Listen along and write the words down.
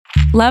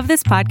Love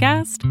this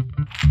podcast?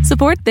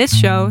 Support this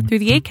show through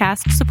the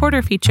Acast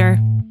supporter feature.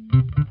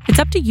 It's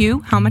up to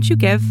you how much you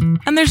give,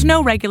 and there's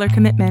no regular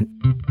commitment.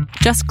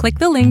 Just click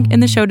the link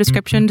in the show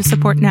description to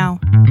support now.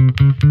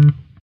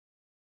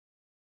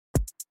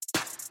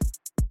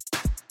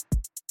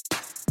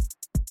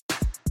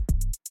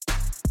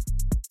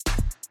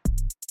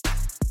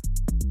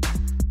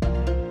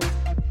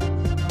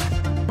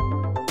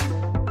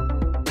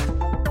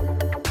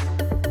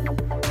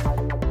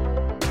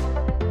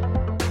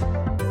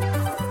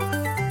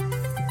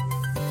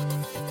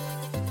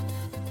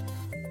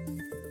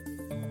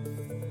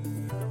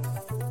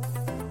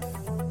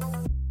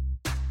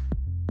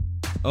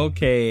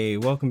 Okay,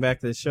 welcome back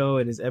to the show.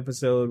 It is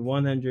episode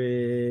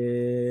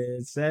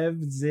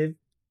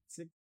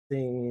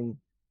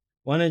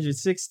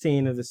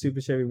 116 of the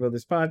Super Chevy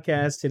Brothers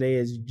podcast. Today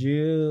is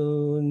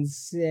June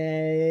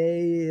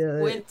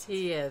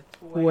 20th.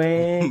 20th.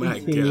 Oh my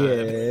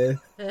God.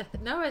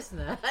 No, it's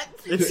not.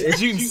 It's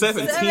June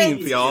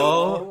 17th,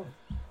 y'all.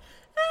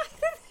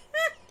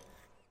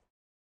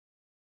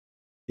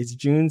 It's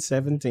June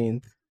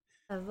 17th,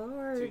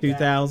 Lord.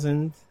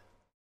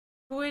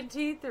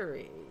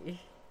 2023.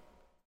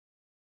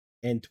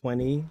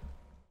 23.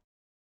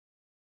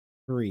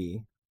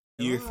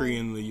 Year 3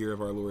 in the year of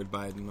our Lord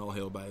Biden. All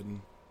hail Biden.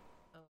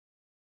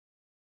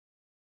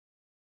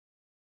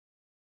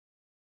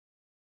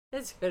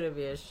 It's going to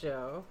be a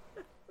show.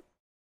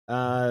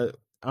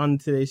 On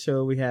today's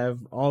show, we have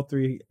all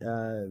three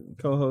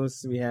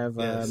co-hosts. We have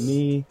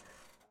me,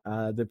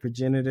 the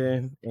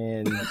progenitor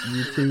and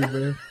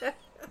YouTuber,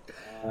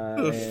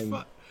 and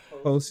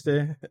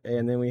poster,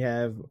 and then we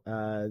have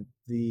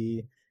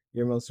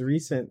your most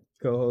recent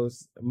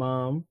co-host,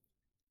 Mom.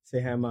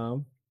 Say hi,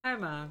 Mom. Hi,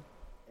 Mom.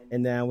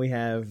 And now we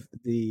have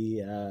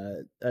the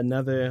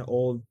another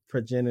old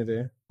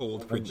progenitor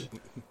of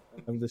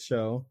the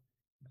show,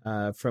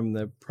 from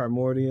the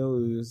primordial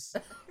ooze,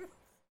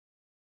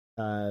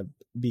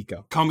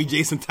 Biko. Call me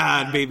Jason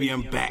Todd, baby.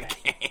 I'm back.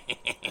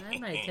 I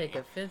might take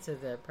offense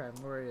at that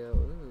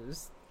primordial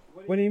ooze.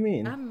 What do you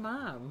mean? I'm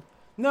Mom.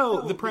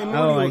 No, the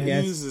primordial I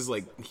guess. ooze is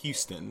like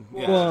Houston.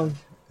 Yeah. Well,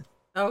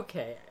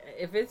 Okay,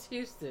 if it's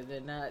Houston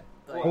and not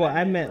like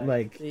I meant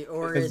like the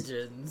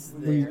origins.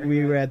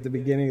 we were at the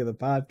beginning of the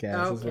podcast.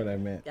 Okay. Is what I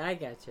meant. I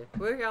got you.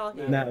 We're all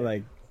here. Not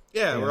like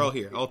yeah, we're all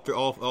here.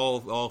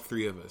 All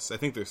three of us. I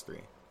think there's 3.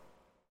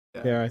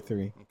 Yeah. there are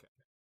 3.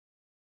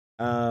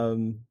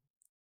 Okay.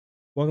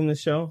 Welcome to the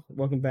show.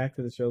 Welcome back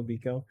to the show,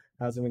 Biko.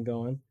 How's it been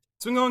going?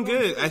 It's been going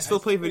good. I still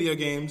play video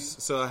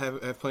games, so I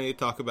have plenty to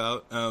talk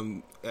about.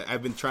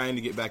 I've been trying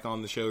to get back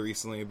on the show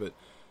recently, but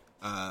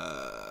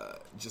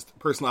just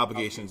personal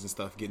obligations and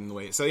stuff get in the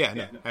way. So yeah,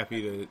 no,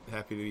 happy to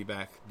be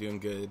back, doing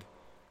good.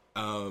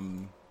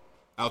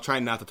 I'll try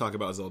not to talk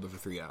about Zelda for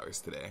 3 hours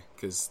today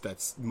because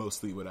that's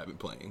mostly what I've been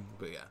playing.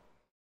 But yeah.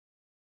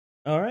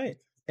 All right,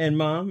 and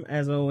Mom,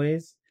 as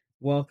always,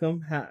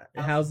 welcome.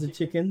 How's the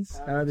chickens?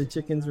 How are the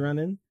chickens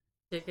running?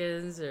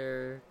 Chickens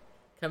are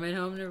coming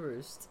home to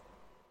roost.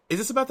 Is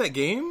this about that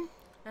game?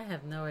 I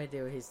have no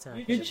idea what he's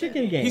talking Your about.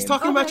 chicken game. He's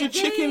talking about my your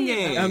chicken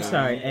game. I'm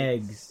sorry,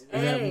 eggs.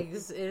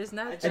 Eggs. It is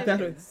not I thought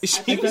chickens.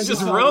 She was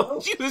just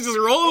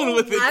rolling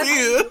with it I'm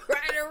too.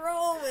 trying to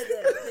roll with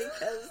it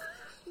because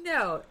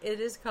no, it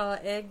is called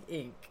Egg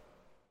Inc.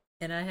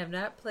 And I have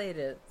not played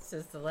it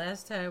since the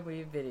last time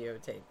we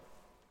videotaped.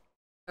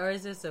 Or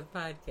is this a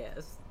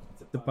podcast?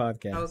 The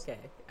podcast. Okay,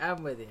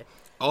 I'm with you.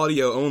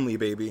 Audio only,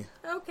 baby.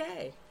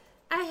 Okay.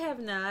 I have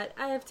not.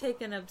 I have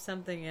taken up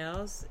something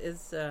else.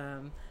 It's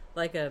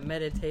like a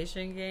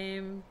meditation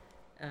game.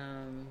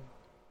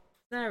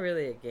 It's not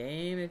really a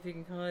game, if you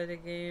can call it a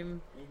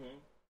game. Mm-hmm.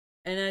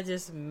 And I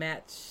just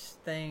match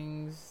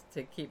things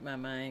to keep my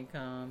mind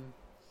calm.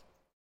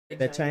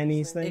 The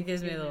Chinese thing? It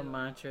gives me little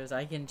mantras.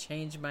 I can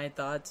change my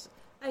thoughts.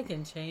 I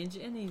can change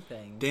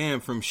anything. Damn,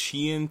 from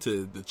Shein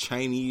to the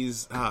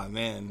Chinese. Ah,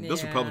 man.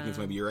 Those Yeah. Republicans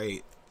might be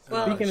right.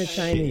 Well, Speaking of shit.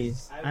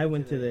 Chinese, I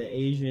went to the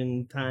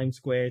Asian Times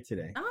Square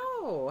today.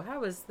 Oh,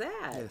 how was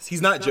that? Yes,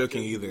 he's not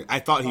joking either. I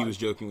thought he was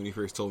joking when he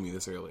first told me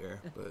this earlier.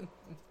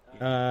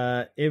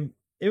 But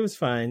It was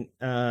fine.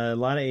 A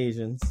lot of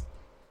Asians.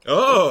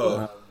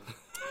 oh,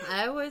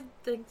 I would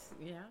think,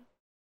 yeah.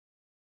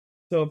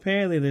 So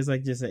apparently there's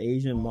like just an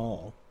Asian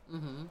mall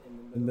Mm-hmm.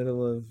 in the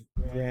middle of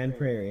Grand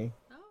Prairie.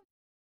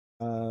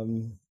 Oh.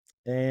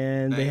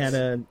 And they Nice. had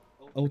a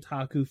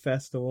otaku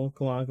festival.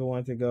 Kalanka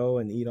wanted to go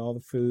and eat all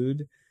the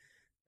food.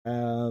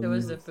 So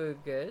was the food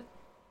good?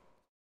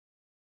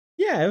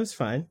 Yeah, it was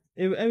fine.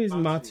 It was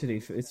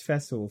matsuri. It's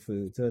festival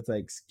food, so it's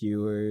like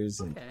skewers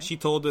and Okay. she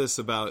told us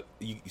about.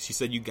 She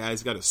said you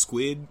guys got a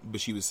squid,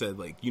 but she was said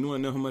like, you want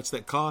to know how much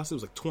that cost? It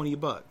was like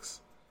 $20.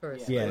 For a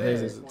yeah,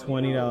 there's squid.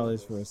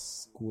 $20 for a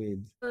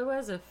squid. It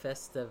was a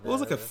festival. It was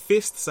like a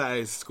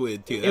fist-sized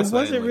squid too. It That's what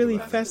I wasn't liked really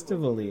about it.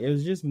 festival-y. It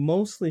was just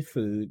mostly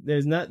food.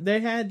 They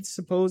had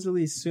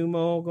supposedly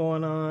sumo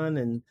going on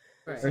and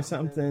Right. or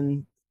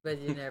something. But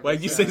you never.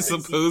 Why'd you saw say it.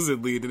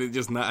 supposedly? Did it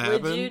just not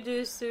happen? Would you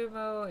do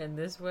sumo in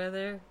this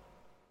weather?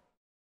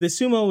 The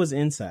sumo was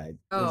inside.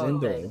 It was Oh,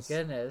 thank indoors.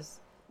 goodness.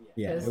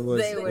 Yeah, Because it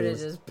was. they would have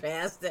just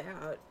passed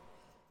out.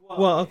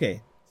 Well,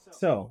 okay.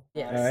 So,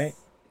 Yes. all right.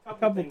 A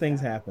couple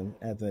things happened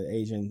at the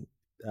Asian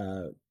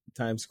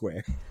Times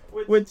Square,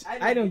 which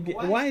I don't get.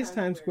 Why is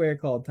Times Square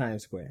called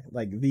Times Square?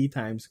 Like the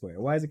Times Square.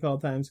 Why is it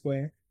called Times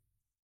Square?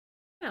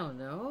 I don't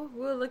know.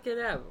 We'll look it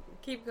up.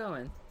 Keep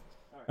going.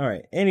 All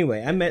right.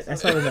 Anyway, I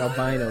saw this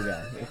albino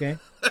guy. Okay.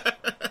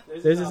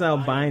 There's this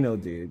albino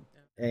dude,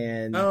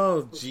 and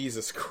Oh,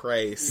 Jesus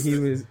Christ! he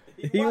was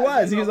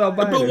albino.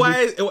 But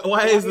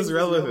why is this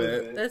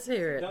relevant? Let's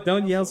hear it.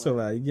 Don't yell so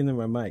loud. You're getting in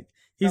my mic.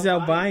 He's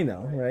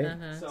albino, right?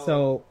 Uh-huh.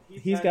 So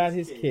he's got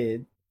his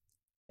kid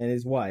and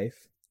his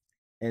wife,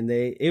 and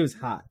it was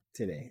hot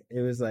today. It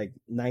was like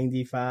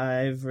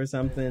 95 or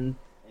something,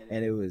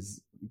 and it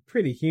was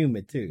pretty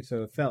humid too,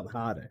 so it felt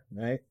hotter,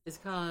 right? It's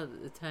called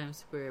the Times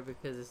Square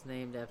because it's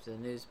named after the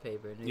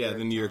newspaper. The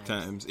New York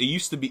Times. It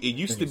used to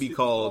be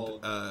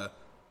called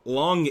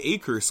Long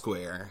Acre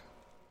Square.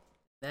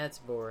 That's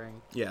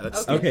boring. Yeah,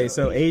 that's Okay,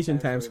 so Asian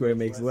Times Square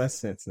makes less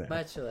sense now.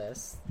 Much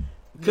less.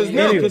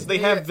 because they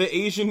have the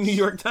Asian New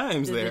York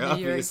Times Did there. the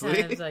New York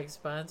Obviously, Times like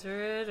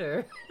sponsor it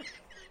or?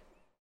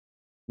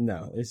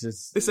 No, it's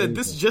just they said Asian.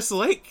 this just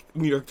like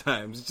New York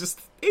Times,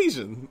 just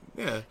Asian.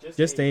 Yeah,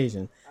 Just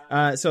Asian.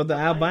 So the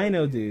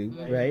albino dude,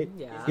 right?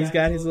 Yeah. He's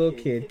got his little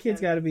kid.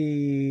 Kid's got to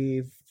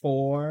be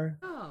 4,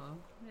 Oh,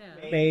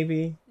 yeah.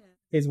 maybe.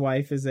 His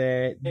wife is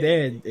there.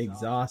 They're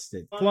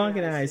exhausted. Plonk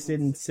and I are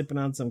sitting sipping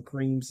on some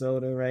cream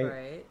soda, right?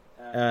 Right.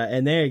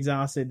 And they're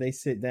exhausted. They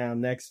sit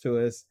down next to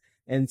us,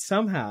 and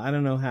somehow, I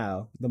don't know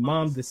how, the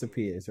mom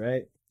disappears,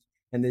 right?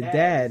 And the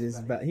dad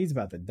he's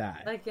about to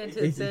die. Like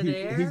into thin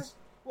air.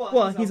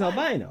 He's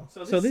albino.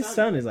 So this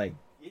son is like,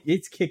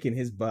 it's kicking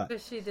his butt.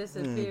 Because she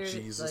disappeared.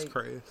 Jesus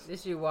Christ! Did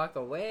she walk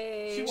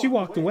away? She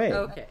walked away.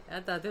 Okay, I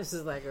thought this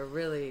was like a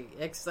really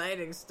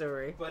exciting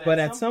story. But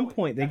at some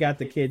point, they got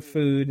the kid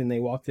food, and they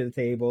walked to the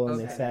table, and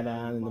they sat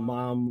down, and the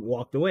mom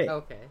walked away.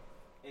 Okay.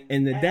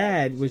 And the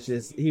dad was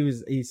just,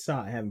 he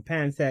saw it, having a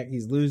panic attack.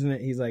 He's losing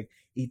it. He's like,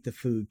 eat the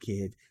food,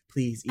 kid.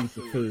 Please eat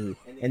the food.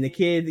 And the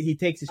kid, he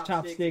takes his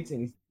chopsticks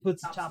and he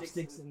puts the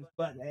chopsticks in his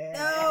butt.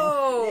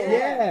 No!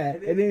 Yeah.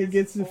 And then he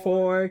gets the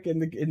fork,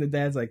 and the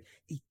dad's like,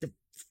 eat the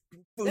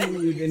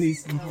food. And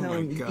he's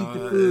telling him to eat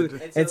the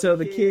food. And so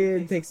the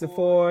kid takes the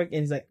fork,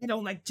 and he's like, I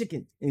don't like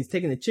chicken. And he's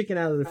taking the chicken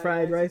out of the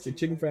fried rice, the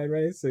chicken fried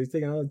rice. So he's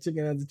taking all the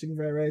chicken out of the chicken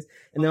fried rice.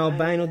 And the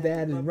albino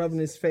dad is rubbing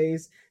his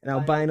face. And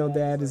albino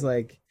dad is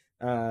like,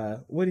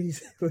 what did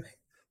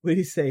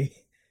he say?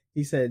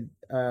 He said,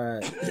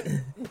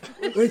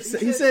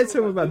 he said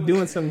something about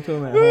doing something to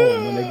him at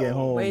home when they get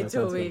home. Wait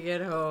till we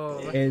get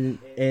home.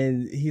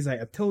 And he's like,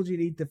 I told you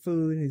to eat the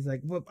food. And he's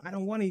like, well, I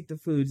don't want to eat the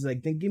food. He's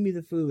like, then give me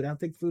the food. I'll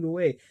take the food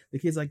away. The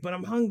kid's like, but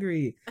I'm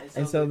hungry.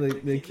 And so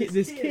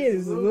this kid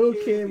is a little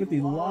kid with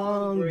these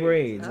long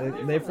braids.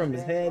 They're from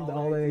his head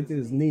all the way to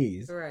his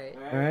knees. Right.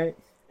 All right.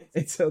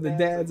 And so the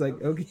dad's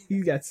like, okay,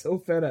 he got so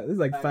fed up. This is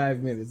like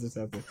 5 minutes or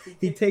something.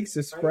 He takes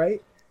the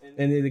Sprite,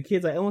 and then the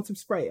kid's like, I want some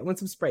Sprite.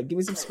 Give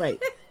me some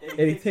Sprite.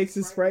 And he takes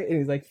the Sprite, and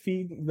he's like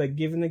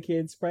giving the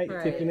kid Sprite,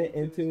 tipping it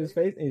into his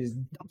face, and he just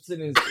dumps it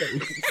in his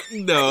face.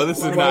 No, this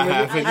is not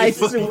happening. I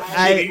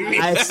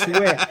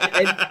swear.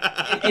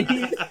 And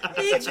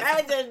He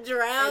tried to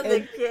drown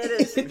the kid.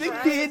 the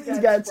kid's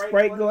got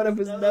Sprite going up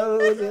his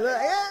nose,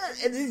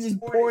 and he's just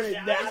pouring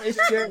it down his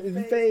shirt and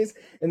his face.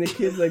 And the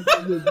kid's like,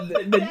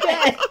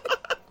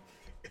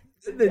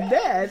 the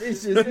dad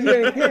is just, he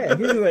ain't care.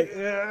 He's like,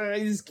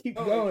 he just keep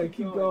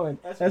going.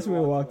 That's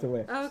when we walked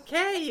away.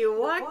 Okay, you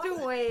walked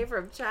away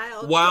from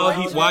child While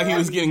he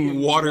was getting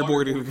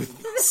waterboarded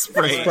with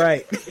Sprite.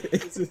 Sprite.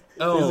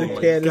 Oh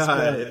my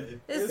God.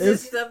 Is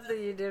this something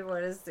you didn't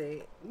want to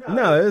see?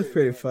 No, it was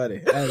pretty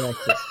funny. I liked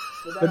it.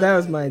 But that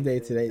was my day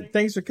today.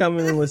 Thanks for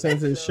coming and listening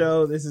to the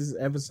show. This is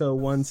episode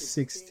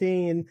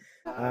 116.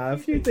 A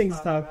few things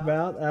to talk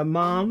about.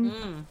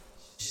 Mom,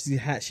 she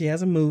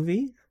has a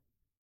movie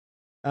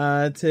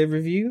to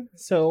review,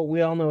 so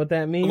we all know what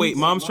that means. Wait,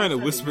 Mom's trying to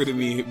whisper to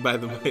me by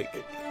the mic.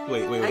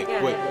 Wait. I got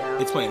it now.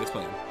 It's playing. I know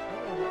what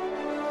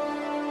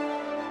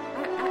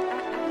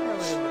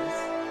it was.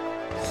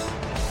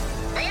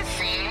 This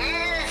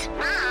is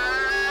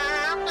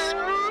Mom's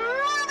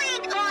Movie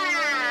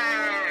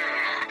Corner,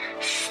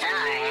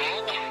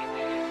 starring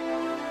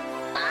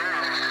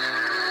Mom.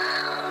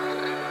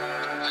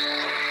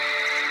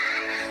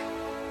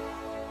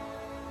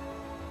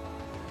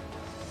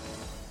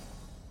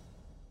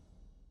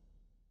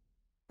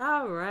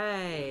 All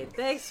right.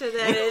 Thanks for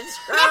that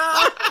intro.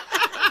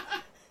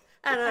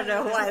 I don't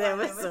know why that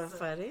was so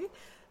funny.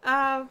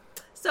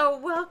 So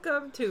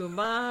welcome to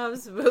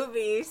Mom's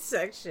Movie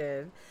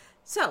section.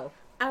 So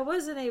I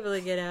wasn't able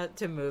to get out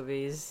to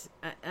movies.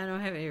 I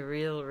don't have any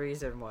real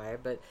reason why,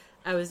 but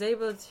I was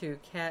able to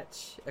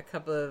catch a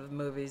couple of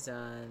movies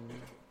on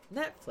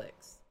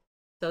Netflix.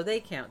 So they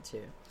count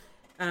too.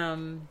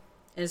 And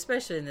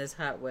especially in this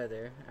hot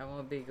weather. I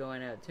won't be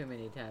going out too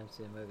many times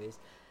to the movies.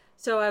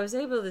 So I was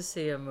able to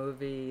see a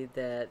movie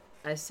that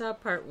I saw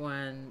part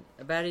 1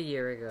 about a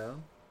year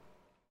ago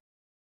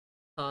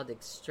called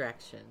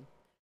Extraction.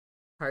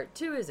 Part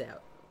 2 is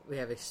out. we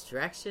have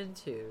Extraction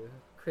 2.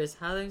 Chris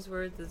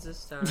Hollingsworth is a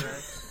star.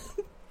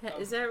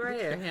 Is that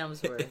right? Or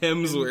Hemsworth?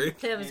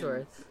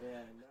 Hemsworth.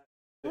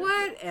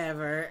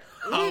 Whatever.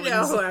 You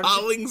know who I'm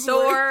Hollingsworth.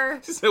 Thor.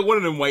 She said one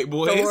of them white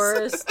boys.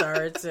 Thor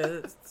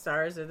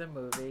stars in the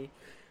movie.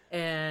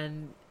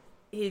 And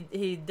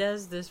he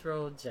does this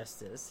role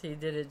justice. He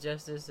did it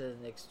justice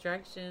in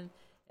Extraction,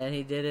 and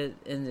he did it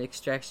in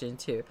Extraction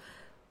 2.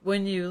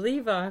 When you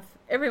leave off,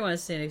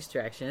 everyone's seen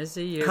Extraction. It's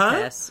a year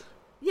past.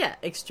 Yeah,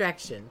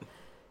 Extraction.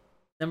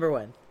 Number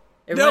 1.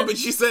 No, but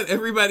she said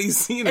everybody's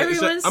seen it.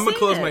 I'm going to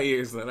close my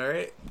ears then, all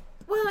right?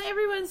 Well,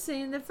 everyone's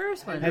seen the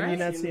first one, right? Have you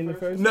not seen the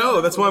first one? No,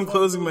 that's why I'm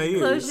closing my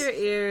ears. Close your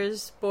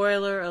ears.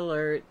 Spoiler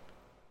alert.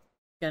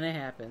 Gonna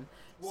happen.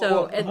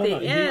 So at the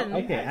end...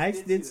 Okay, I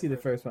did see the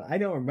first one. I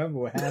don't remember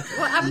what happened.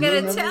 Well, I'm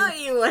going to tell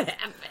you what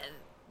happened.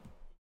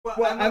 Well,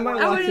 I might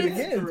watch it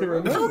again to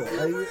remember. Oh,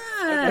 come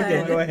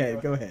on. Okay,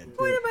 go ahead.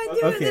 What am I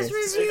doing this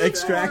review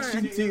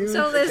Extraction for? 2,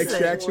 So listen.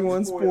 Extraction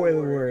 1,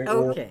 spoiler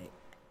word.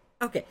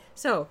 Okay,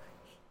 so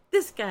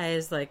this guy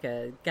is like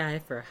a guy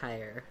for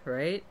hire,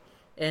 right?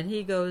 And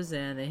he goes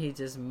in and he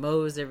just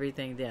mows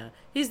everything down.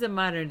 He's the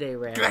modern day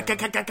Rambo.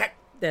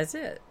 That's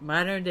it.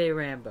 Modern day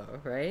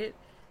Rambo, right?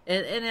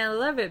 And I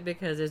love it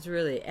because it's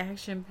really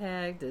action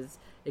packed, it's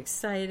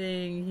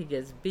exciting, he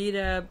gets beat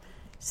up,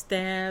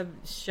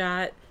 stabbed,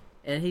 shot,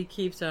 and he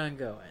keeps on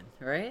going,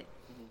 right?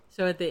 Mm-hmm.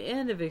 So at the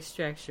end of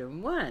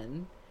Extraction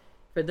 1,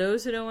 for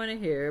those who don't want to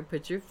hear,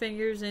 put your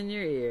fingers in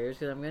your ears,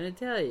 because I'm going to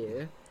tell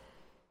you,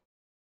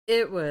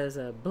 it was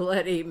a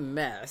bloody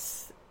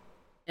mess.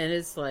 And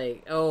it's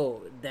like,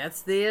 oh,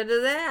 that's the end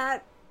of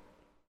that.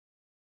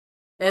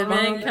 And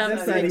then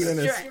comes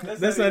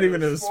that's not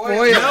even a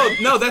spoiler.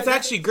 No, that's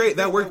actually great.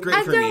 That worked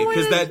great for me,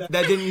 because that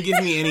didn't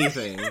give me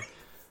anything.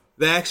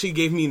 That actually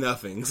gave me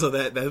nothing, so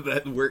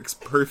that works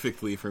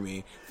perfectly for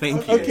me.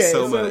 Thank you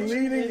so much.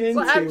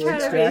 Well, I'm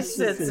trying to be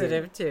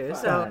sensitive too.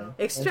 So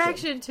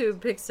Extraction 2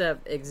 picks up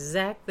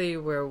exactly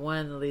where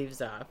 1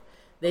 leaves off.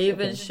 They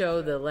even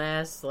show the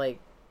last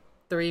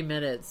 3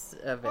 minutes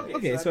of it.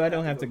 Okay, so I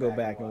don't have to go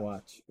back and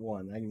watch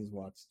 1. I can just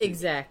watch 2.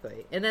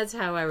 Exactly, and that's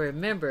how I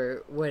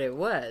remember what it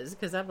was,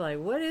 because I'm like,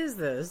 what is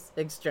this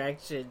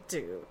Extraction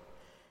 2?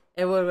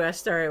 And when I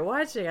started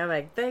watching, I'm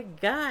like, thank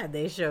God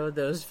they showed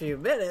those few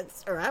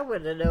minutes, or I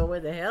wouldn't know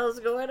what the hell's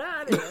going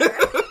on here.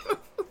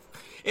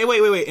 Hey,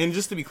 wait. And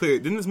just to be clear,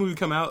 didn't this movie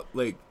come out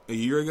a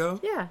year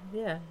ago?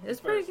 Yeah. It's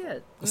pretty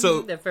good.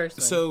 So the first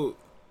one. So,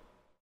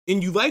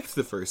 and you liked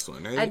the first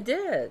one, right? I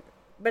did.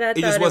 But I thought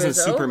it just wasn't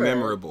was super over.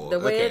 memorable. The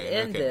way it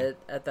ended,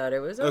 I thought it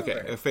was over.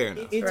 Okay, fair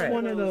enough. It's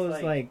one of those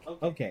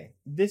okay,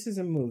 this is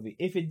a movie.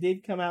 If it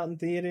did come out in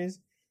theaters,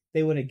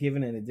 they would have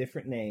given it a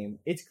different name.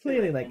 It's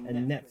clearly a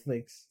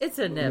Netflix. It's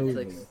a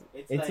Netflix.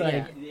 Movie. It's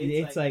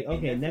like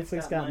okay,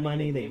 Netflix got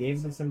money. They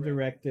gave them some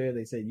director.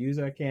 They said use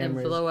our cameras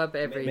and blow up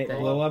everything.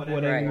 Blow up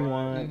whatever you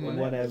want,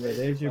 whatever.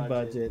 There's your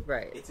budget.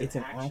 Right. It's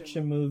an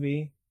action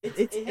movie.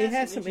 It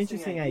has some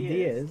interesting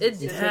ideas. It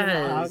the does.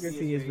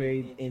 cinematography is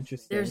very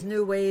interesting. There's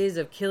new ways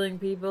of killing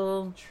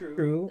people.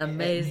 True.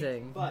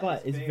 Amazing.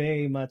 But it's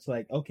very much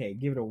like, okay,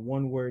 give it a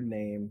one-word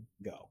name,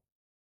 go.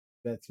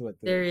 That's what.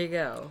 There you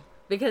go.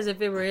 Because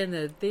if it were in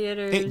the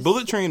theaters... Hey,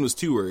 Bullet Train was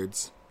 2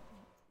 words.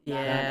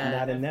 Yeah.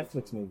 Not a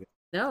Netflix movie.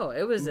 No,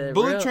 it was a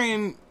Bullet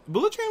Train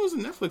was a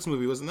Netflix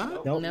movie, was it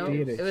not? Nope, no,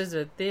 theaters. It was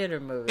a theater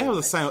movie.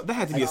 That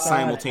had to be a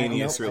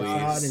simultaneous release.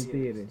 I saw it in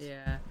theaters.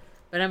 Yeah.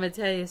 But I'm going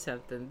to tell you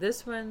something.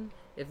 This one,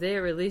 if they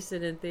had released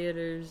it in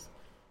theaters,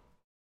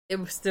 it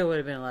still would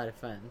have been a lot of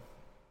fun.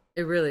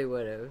 It really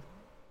would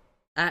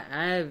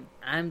have.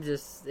 I'm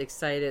just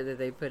excited that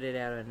they put it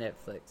out on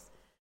Netflix.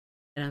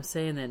 And I'm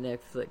saying that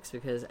Netflix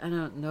because I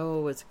don't know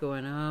what's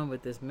going on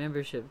with this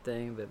membership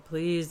thing, but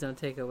please don't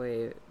take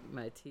away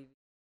my TV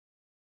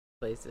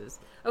places.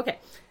 Okay,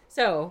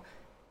 so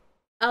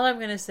all I'm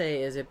going to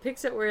say is it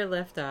picks up where it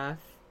left off.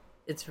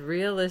 It's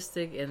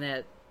realistic in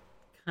that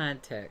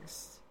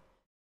context.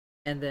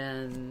 And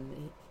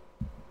then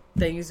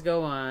things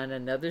go on.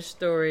 Another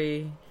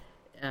story.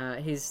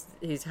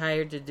 He's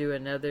hired to do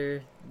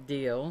another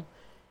deal.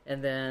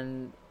 And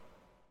then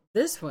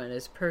this one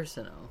is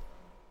personal.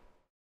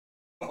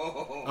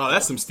 Oh,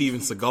 that's some Steven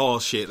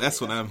Seagal shit.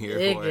 That's what I'm here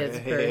for. It gets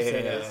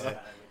personal.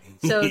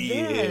 So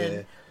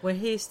then, when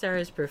he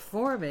starts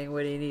performing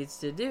what he needs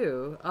to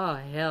do, oh,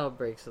 hell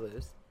breaks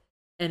loose.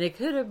 And it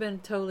could have been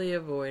totally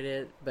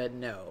avoided, but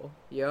no.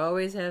 You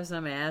always have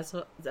some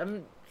asshole.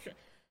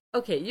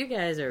 Okay, you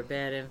guys are a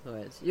bad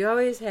influence. You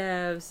always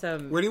have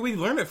some... Where did we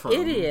learn it from?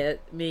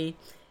 Idiot, me,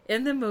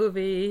 in the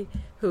movie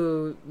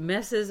who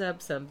messes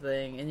up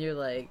something, and you're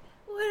like,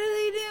 what are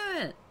they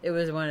doing? It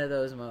was one of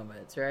those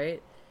moments,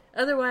 right?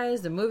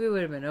 Otherwise, the movie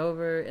would have been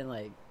over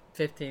in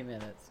 15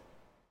 minutes.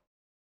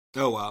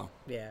 Oh, wow.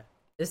 Yeah.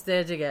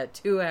 Instead, you got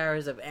 2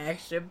 hours of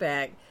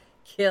action-packed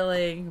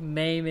killing,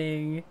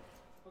 maiming,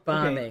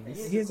 bombing.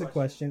 Okay, here's a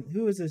question.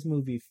 Who is this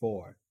movie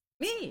for?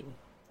 Me.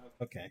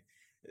 Okay.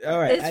 All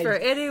right. It's for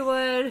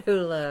anyone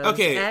who loves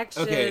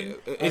action. Okay.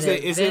 Is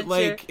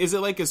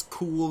it as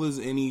cool as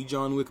any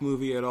John Wick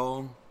movie at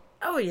all?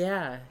 Oh,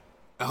 yeah.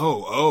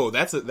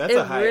 That's a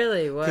It high.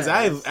 really was.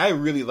 Because I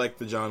really like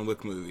the John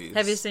Wick movies.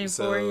 Have you seen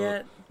 4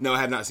 yet? No, I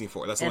have not seen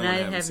 4. That's the And only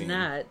I one I haven't have seen.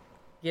 not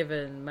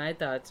given my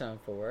thoughts on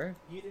 4.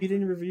 You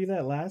didn't review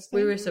that last time?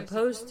 We were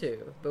supposed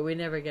to, but we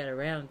never got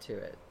around to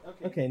it.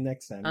 Okay,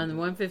 next time. On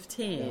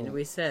 115,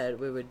 we said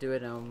we would do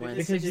it on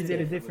 116. Because you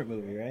did a different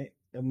movie, right?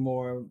 A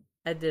more...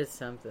 I did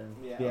something.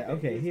 Yeah,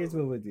 okay, here's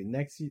what we'll do.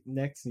 Next year.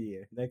 Next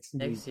year?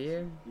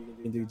 You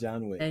can do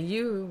John Wick. And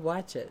you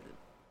watch it.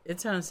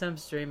 It's on some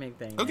streaming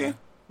thing. Okay. Now.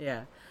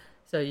 Yeah.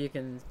 So you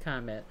can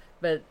comment.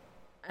 But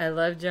I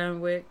love John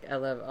Wick. I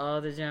love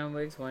all the John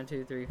Wicks, 1,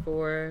 2, 3,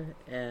 4,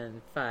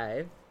 and 5.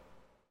 Is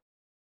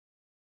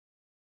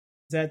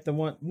that the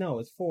one? No,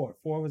 it's 4.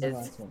 4 was the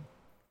last one.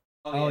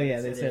 Oh yeah,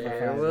 they said the 5.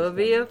 There will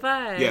be a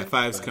 5. Yeah,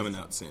 5's coming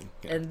out soon.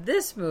 Yeah. And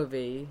this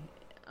movie,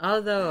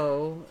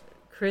 although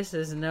Chris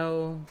is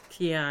no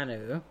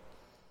Keanu.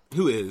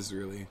 Who is,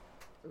 really?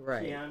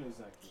 Right. Keanu's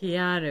not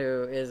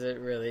Keanu isn't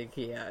really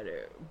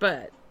Keanu.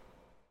 But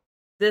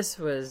this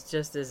was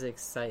just as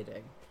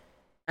exciting.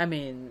 I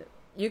mean,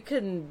 you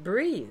couldn't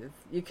breathe.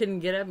 You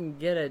couldn't get up and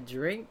get a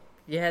drink.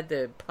 You had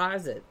to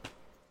pause it.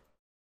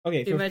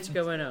 Okay, Too much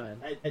going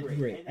on.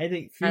 Great. I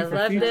think I for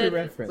loved future it.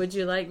 reference. Would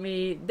you like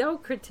me...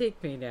 Don't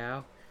critique me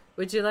now.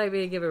 Would you like me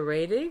to give a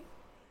rating?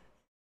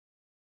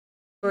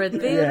 For a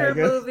theater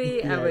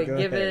movie, I would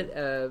give it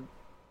a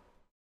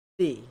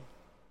B.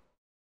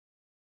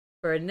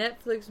 For a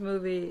Netflix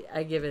movie,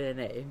 I give it an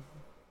A.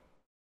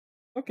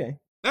 Okay.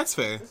 That's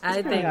fair.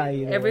 I think high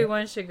either way.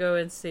 everyone should go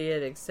and see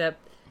it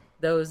except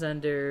those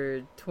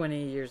under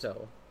 20 years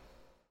old.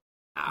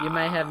 You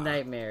might have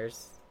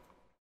nightmares.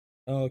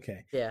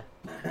 Okay. Yeah.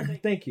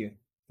 Thank you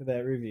for that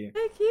review.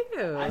 Thank you.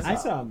 I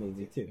saw a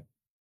movie too.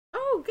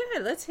 Oh,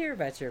 good. Let's hear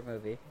about your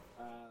movie.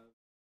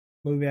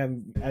 Movie I've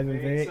been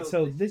very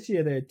so this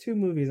year there are 2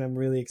 movies I'm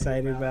really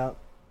excited about: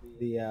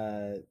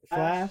 the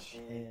Flash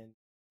and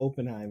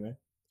Oppenheimer.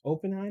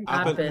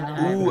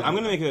 Oppenheimer. Ooh, I'm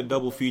gonna make it a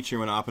double feature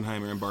when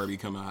Oppenheimer and Barbie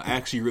come out. I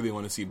actually really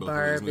want to see both of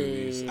those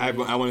movies. I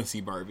want to see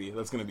Barbie.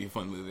 That's gonna be a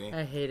fun movie.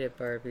 I hated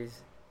Barbies.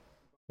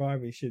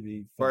 Barbie should be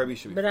fun. Barbie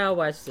should be. But I'll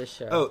watch this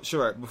show. Oh,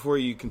 sure. Before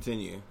you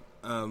continue,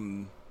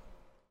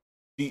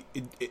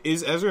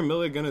 is Ezra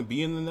Miller gonna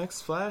be in the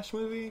next Flash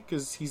movie?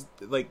 Because he's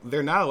like,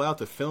 they're not allowed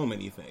to film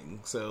anything,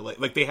 so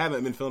like they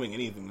haven't been filming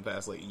anything the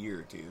past like year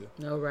or 2.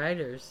 No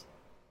writers.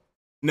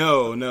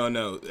 No.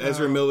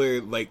 Ezra Miller,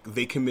 like,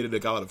 they committed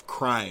a lot of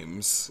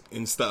crimes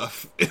and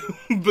stuff.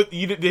 But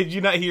did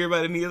you not hear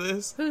about any of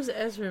this? Who's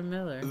Ezra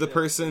Miller? The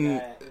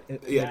person,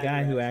 The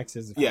guy who acts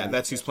as the Flash. yeah,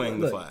 that's who's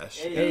playing the Flash.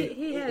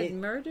 He had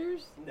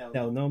murders?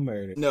 No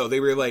murder. No, they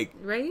were like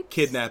Rapes?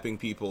 kidnapping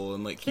people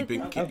and like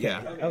keeping,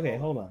 yeah. Okay,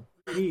 hold on.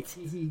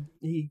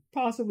 He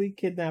possibly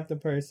kidnapped a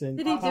person.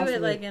 Did he do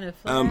it like in a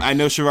flash? I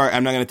know Shavar.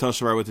 I'm not going to tell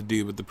Shavar what to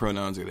do, but the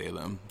pronouns are they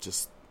them.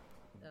 Just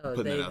Oh,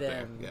 putting they, it out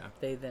them. there. Yeah.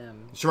 They,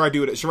 them. Shavar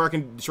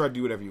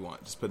do whatever you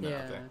want. Just putting it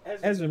out there.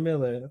 Ezra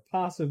Miller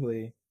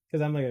possibly,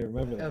 because I'm not gonna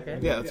remember that. Okay.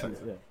 Yeah, that's fine.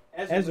 Yeah.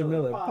 Ezra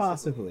Miller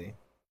possibly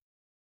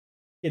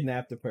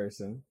kidnapped a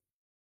person.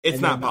 It's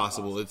And not then-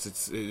 possible.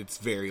 It's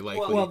very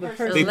likely. Well, the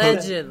person, They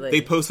Allegedly.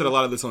 They posted a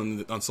lot of this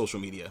on social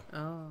media.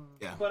 Oh.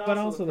 Yeah. but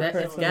also the That,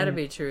 person. it's got to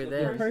be true The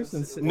then.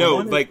 person. No,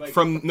 one is- like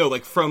from the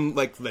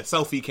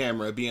selfie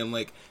camera being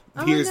like,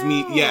 here's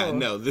me. no. Yeah,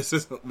 no, this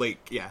isn't like,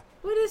 yeah.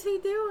 What is he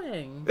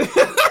doing?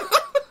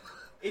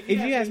 If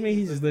you ask me,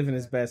 he's just living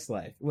his best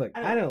life. Look,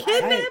 I don't.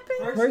 Kidnapping?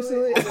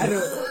 Personally, I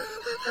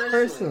don't.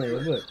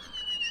 Personally,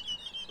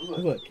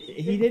 look.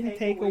 He didn't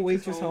take a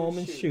waitress home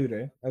and shoot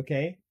her.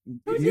 Okay,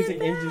 Who did music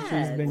that?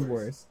 industry's been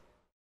worse.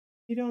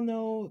 You don't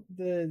know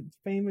the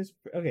famous.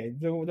 Okay,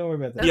 don't worry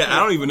about that. Yeah, I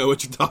don't even know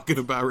what you're talking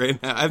about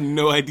right now. I have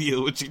no idea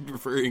what you're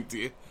referring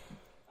to.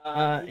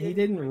 He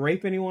didn't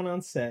rape anyone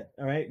on set.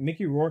 All right,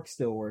 Mickey Rourke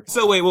still works.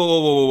 So wait,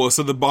 whoa.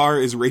 So the bar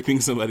is raping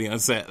somebody on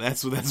set.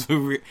 That's what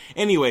we're.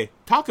 Anyway,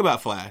 talk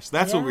about Flash.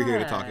 That's what we're here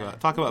to talk about.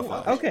 Talk about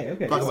Flash. Okay. Talk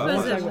This about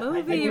was Flash. a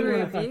movie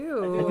review.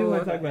 I do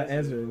want to talk about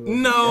Ezra.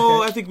 No,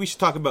 Okay? I think we should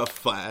talk about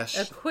Flash.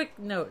 A quick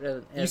note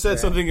of You said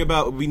something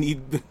about he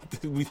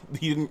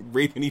didn't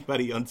rape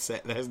anybody on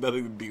set. That has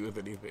nothing to do with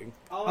anything.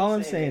 All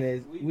I'm saying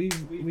is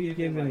we've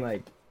given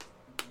like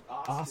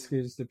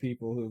Oscars to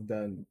people who've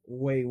done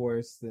way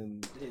worse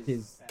than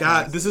his.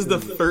 God, this is the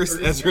first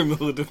Ezra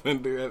Miller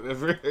defender I've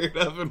ever heard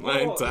of in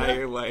my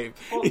entire life.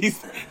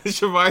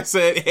 Shavar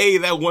said, "Hey,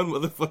 that one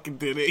motherfucker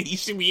did it. He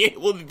should be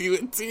able to do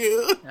it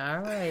too." All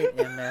right,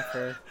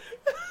 MFer.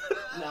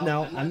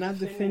 No, I'm not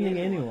defending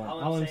anyone.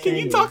 All I'm Can saying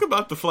you is, talk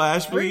about the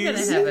Flash, We're going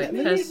please? to have a Let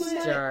me cuss get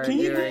my- jar can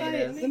you during get my-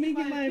 this. Let me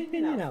get my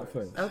opinion out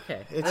first.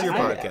 Okay. It's your I-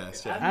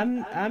 podcast. Yeah.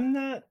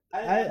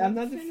 I'm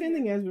not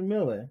defending Ezra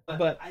Miller,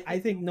 but I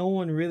think no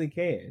one really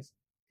cares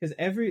because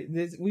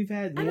we've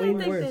had I way don't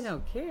think worse. they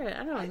don't care.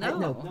 I don't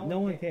know. No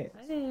one cares.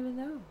 I didn't even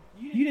know.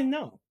 You didn't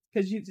know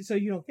because you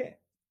don't care.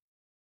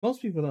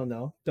 Most people don't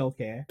know, don't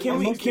care. Can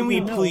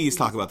we please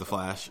talk about the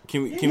Flash?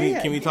 Can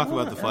we talk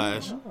about the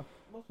Flash?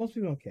 Most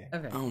people don't care.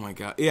 Okay. Oh my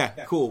god. Yeah,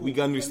 cool. We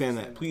can understand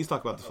that. Please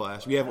talk about the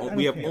Flash. We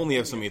only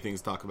have so many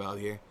things to talk about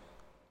here.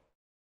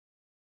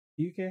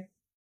 You care?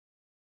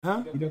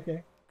 Huh? You don't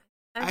care?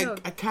 I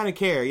kind of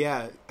care,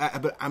 yeah.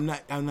 But I'm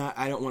not.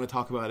 I don't want to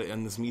talk about it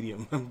in this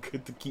medium. I'm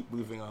good to keep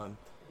moving on.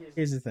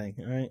 Here's the thing,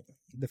 all right?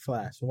 The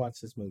Flash.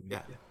 Watch this movie.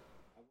 Yeah.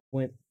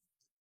 Went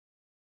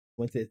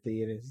to the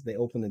theaters. They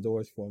opened the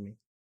doors for me.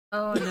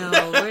 Oh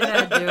no, we're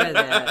not doing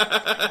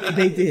that.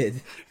 They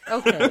did.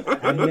 Okay.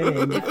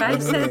 If I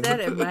said that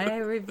in my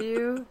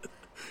review,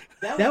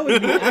 that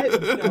would be.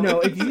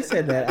 If you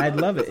said that, I'd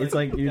love it. It's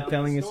like you're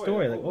telling a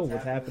story. Like, oh,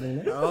 what's happening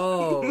next?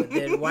 oh,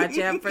 then watch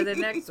out for the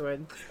next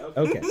one.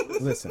 Okay,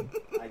 listen.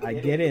 I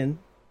get in.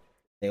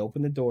 They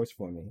open the doors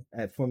for me.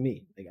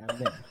 Like, I'm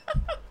there.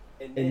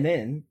 And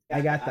then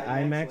I got the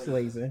IMAX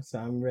laser, so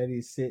I'm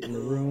ready to sit in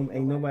the room.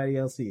 Ain't nobody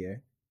else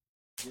here.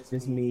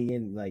 Just me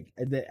and I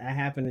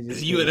happen to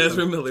just. You and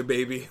Ezra Miller,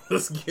 baby.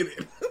 Let's get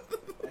it.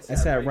 I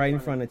sat right in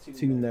front of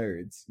two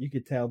nerds. You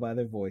could tell by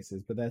their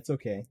voices, but that's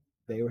okay.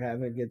 They were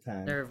having a good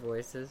time. Their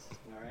voices.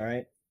 All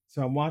right.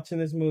 So I'm watching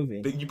this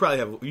movie. You probably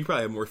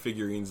have more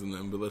figurines than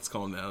them, but let's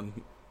calm down.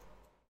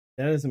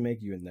 That doesn't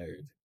make you a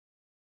nerd.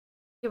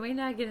 Can we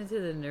not get into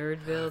the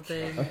Nerdville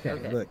thing?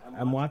 Okay. Look,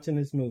 I'm watching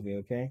this movie.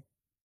 Okay.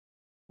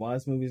 While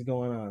this movie's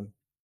going on,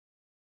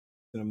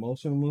 it's an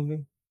emotional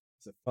movie.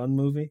 It's a fun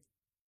movie.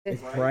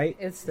 It's bright.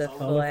 It's the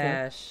colorful.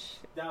 Flash.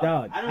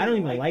 Dog, I don't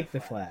even like the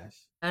Flash.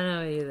 I don't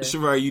know either.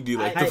 Shavar, you do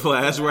like the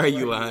Flash. Why are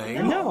you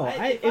lying? No,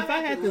 if I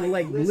had to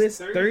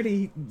list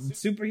 30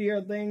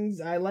 superhero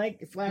things I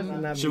like, Flash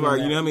would not be.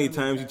 Shavar, you know how many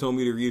times you told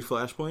me to read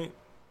Flashpoint?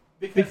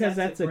 Because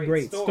that's a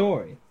great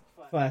story.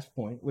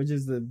 Flashpoint, which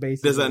is the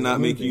basic. Does that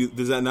not make you?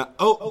 Does that not?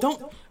 Oh, don't!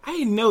 I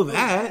didn't know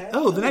that.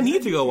 Oh, then I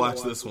need to go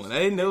watch this one. I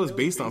didn't know it was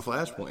based on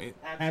Flashpoint.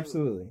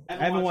 Absolutely. I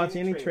haven't watched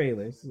any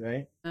trailers.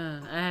 Right? I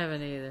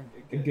haven't either.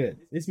 Good.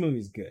 This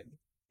movie's good.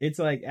 It's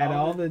like out of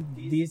all the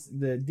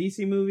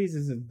DC movies,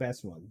 this is the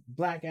best one.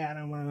 Black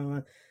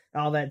Adam,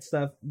 all that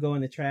stuff go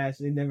in the trash.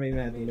 They never even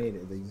have made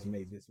it. They just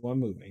made this one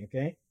movie.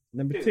 Okay.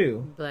 Number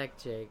 2, Black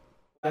Jake.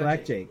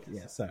 Black Jake.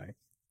 Yeah, sorry.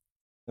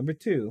 Number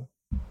 2.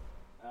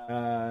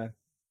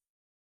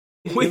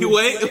 Wait,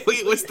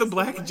 what's the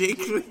Black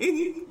Jake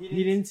thing?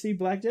 You didn't see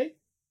Black Jake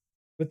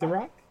with The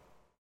Rock?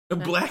 A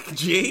Black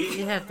Jake?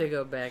 You have to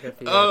go back a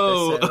few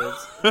episodes.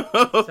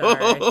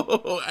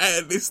 Sorry. I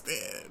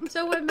understand.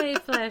 So what made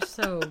Flash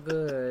so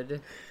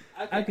good?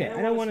 Okay,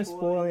 I don't want to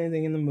spoil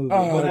anything in the movie,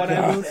 but what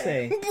I will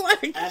say,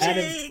 Black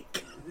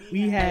Jake.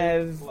 We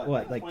have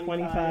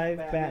 25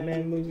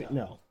 Batman movies?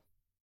 No,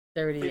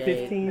 38.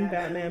 15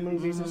 Batman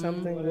movies or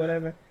something,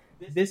 whatever.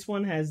 This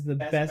one has the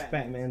best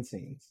Batman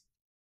scenes.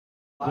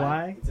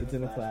 Why? It's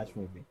in a Flash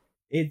movie.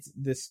 It's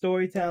the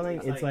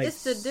storytelling. It's like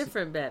it's the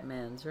different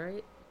Batmans,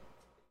 right?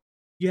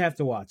 You have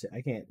to watch it. I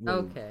can't. Really,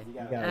 okay,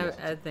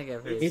 I think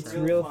I've heard. It's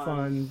real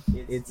fun.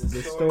 It's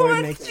the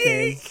story makes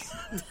sense.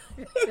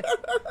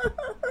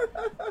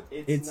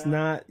 It's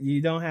not.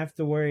 You don't have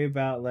to worry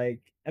about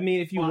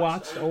if you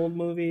watched old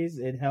movies,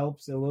 it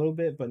helps a little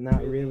bit, but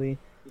not really.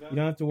 You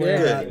don't have to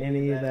worry about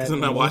any of that. I'm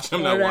not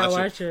watching.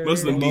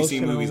 Most of the DC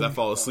movies, I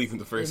fall asleep in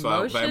the first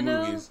 5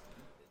 movies.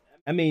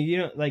 I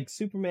mean,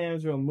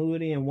 Superman's real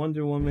moody, and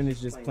Wonder Woman is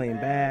just plain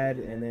bad,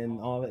 and then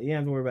all that. You don't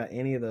have to worry about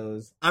any of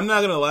those. I'm not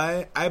gonna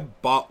lie. I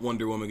bought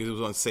Wonder Woman because it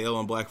was on sale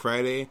on Black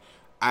Friday.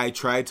 I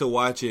tried to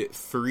watch it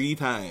 3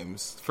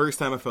 times. First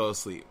time I fell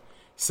asleep.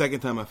 Second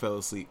time I fell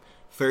asleep.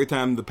 Third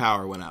time the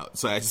power went out.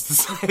 So I just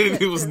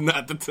decided it was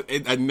not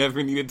I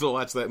never needed to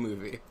watch that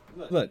movie.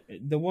 Look,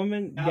 the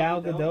woman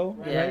Gal Gadot,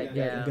 right?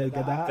 Yeah.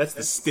 Gadot. That's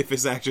the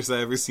stiffest actress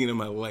I've ever seen in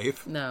my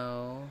life.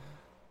 No,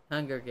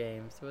 Hunger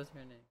Games. What's her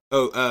name?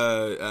 Oh,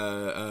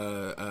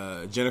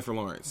 Jennifer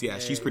Lawrence. Yeah,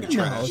 she's pretty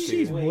trash. No,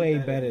 she's way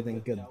better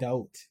than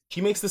Gadot. She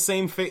makes the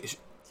same face.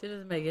 She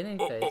doesn't make any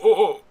face.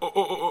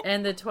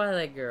 And the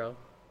Twilight Girl.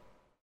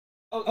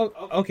 Oh,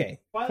 okay.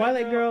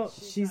 Twilight Girl,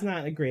 she's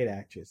not a great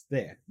actress.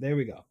 There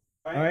we go.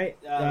 All right,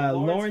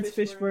 Lawrence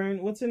Fishburne.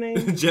 What's her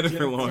name?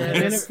 Jennifer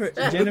Lawrence.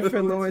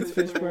 Jennifer Lawrence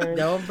Fishburne.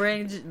 Don't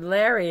bring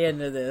Larry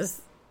into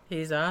this.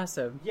 He's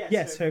awesome.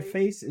 Yes, her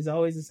face is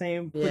always the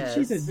same, but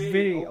she's a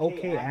very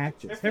okay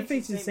actress. Her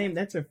face is the same.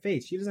 That's her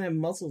face. She doesn't have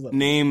muscles up.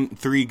 Name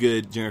 3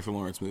 good Jennifer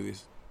Lawrence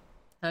movies.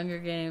 Hunger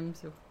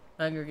Games,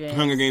 Hunger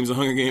Games 2,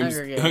 Hunger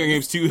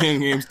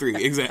Games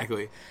 3.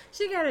 Exactly.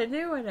 She got a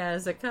new one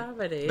as a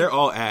comedy. They're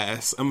all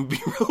ass. I'm gonna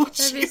be real with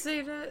you. Have you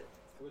seen it?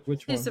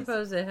 Which one? She's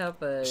supposed to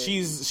help a...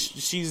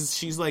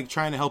 She's like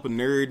trying to help a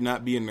nerd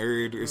not be a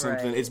nerd or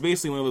something. Right. It's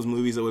basically one of those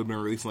movies that would have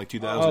been released in like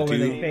 2002. Oh, where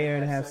they pay her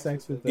to have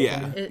sex with them.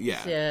 Yeah.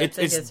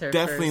 It's her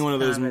definitely one of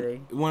those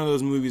comedy.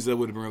 movies that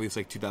would have been released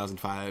like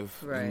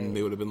 2005. Right. And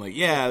they would have been like,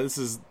 yeah, this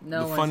is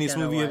the funniest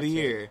movie of the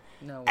year.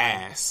 No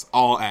ass.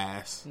 All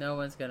ass. No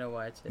one's gonna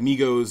watch it.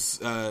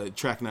 Migos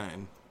Track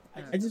 9.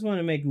 I just want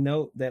to make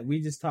note that we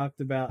just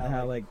talked about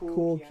how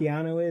cool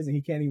Keanu is and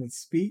he can't even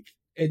speak.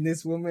 And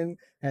this woman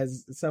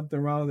has something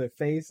wrong with her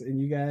face,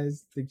 and you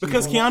guys think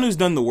because Keanu's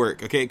done the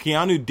work, okay?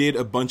 Keanu did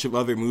a bunch of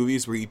other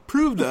movies where he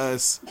proved to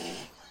us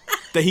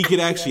that he could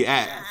actually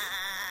act.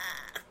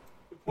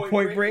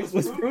 Point Break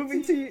was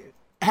proving to you.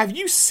 Have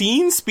you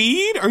seen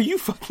Speed? Are you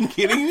fucking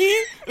kidding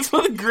me? It's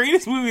one of the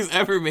greatest movies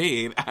ever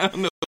made. I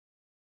don't know.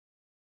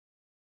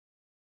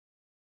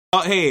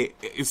 hey,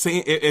 if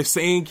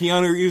saying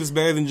Keanu Reeves is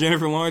better than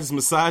Jennifer Lawrence is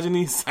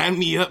misogyny, sign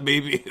me up,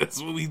 baby.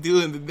 That's what we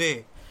doing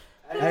today.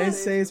 I didn't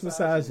say it's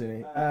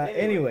misogyny.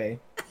 Anyway,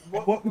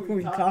 what were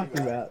we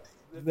talking about?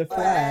 The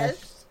Flash.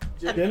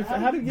 Jennifer,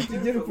 how did we get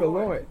to Jennifer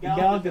Lawrence?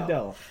 Gal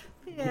Gadot.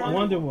 Yeah.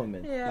 Wonder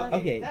Woman. Yeah.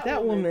 Okay,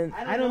 that woman,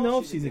 I don't know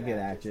if she's a good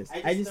actress.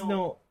 I just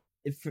know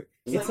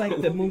it's like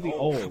the movie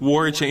Old.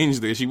 War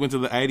changed her. She went to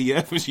the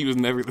IDF and she was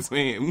never the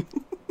same.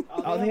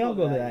 Oh, they all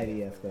go to the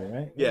IDF though,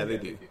 right? Yeah, they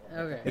do.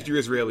 Okay. If you're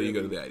Israeli, you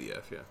go to the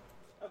IDF, yeah.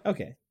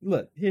 Okay,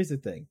 look, here's the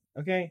thing,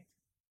 okay?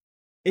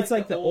 It's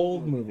like the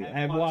Old movie.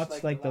 I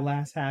watched like the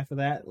last half of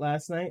that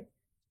last night.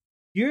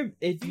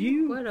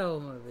 What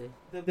old movie?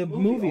 The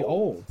movie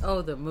Old.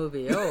 Oh, the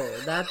movie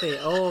Old, not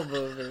the old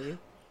movie.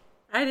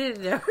 I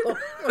didn't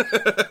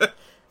know.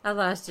 I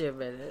lost you a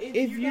minute.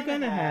 If you're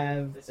gonna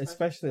have,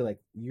 especially like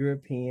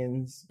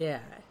Europeans, Yeah.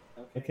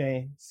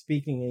 okay,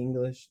 speaking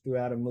English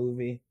throughout a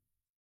movie,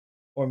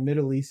 or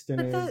Middle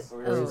Easterners,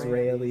 or Oh.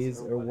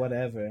 Israelis, or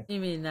whatever. You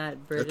mean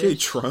not British? Okay,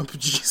 Trump,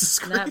 Jesus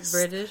Christ. Not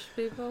British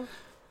people?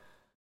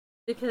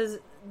 Because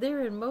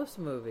they're in most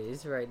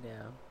movies right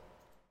now.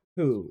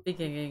 Who?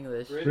 Speaking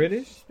English.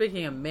 British?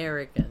 Speaking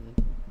American.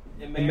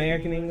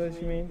 American English,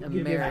 you mean?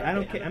 American. I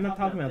don't care. I'm not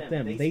talking about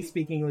them. They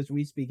speak English.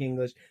 We speak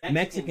English.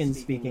 Mexicans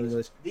speak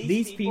English.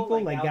 These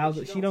people, like Gal,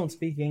 she don't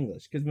speak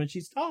English because when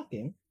she's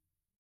talking,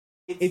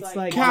 it's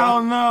like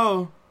Cal,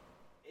 no.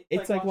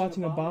 it's like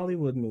watching a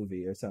Bollywood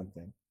movie or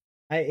something.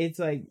 It's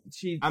like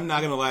I'm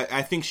not gonna lie.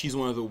 I think she's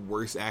one of the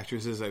worst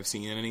actresses I've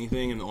seen in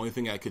anything, and the only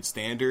thing I could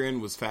stand her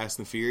in was Fast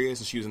and Furious,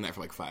 and she was in that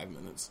for like 5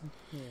 minutes.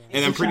 Yeah.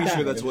 And I'm She pretty died,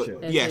 sure that's I'm what.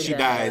 sure. Yeah, And she she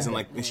dies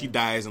died. and she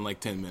dies in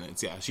like 10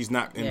 minutes. Yeah, she's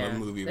not in the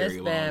movie very That's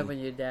long. bad when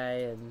you die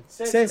in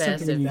says Fast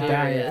something when and you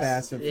die in Furious.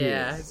 Fast and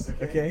Furious.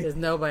 Yeah. Okay. Because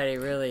nobody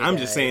really I'm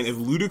dies. just saying, if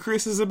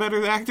Ludacris is a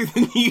better actor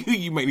than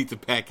you might need to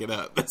pack it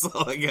up. That's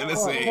all I gotta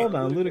say. Hold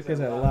on, Ludacris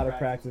had a lot of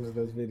practice with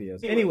those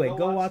videos. Anyway,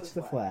 go watch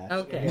The Flash.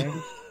 Okay.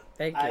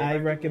 Thank you. I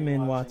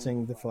recommend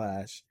watching The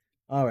Flash.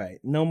 All right,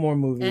 no more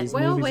And, movies.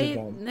 well, Movies wait. are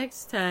done.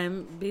 Next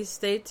time,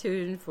 stay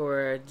tuned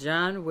for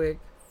John Wick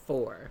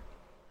 4.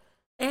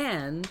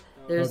 And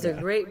there's a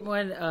Okay. great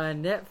one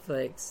on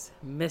Netflix,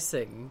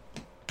 Missing.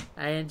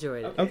 I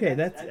enjoyed it.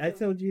 Okay, I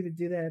told you to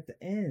do that at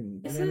the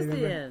end. This You don't is the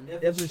remember-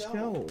 end. Of the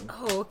show.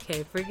 Oh,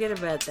 okay. Forget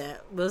about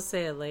that. We'll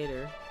say it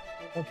later.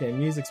 Okay,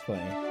 music's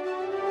playing.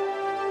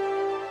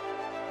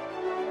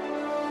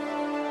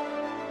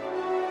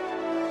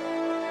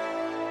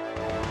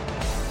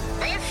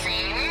 This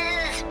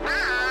is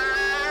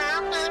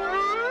Mom's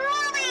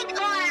Movie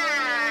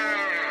Corner,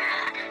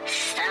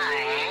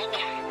 starring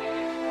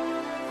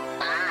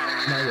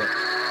Mom. Not yet.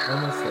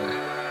 Almost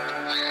there.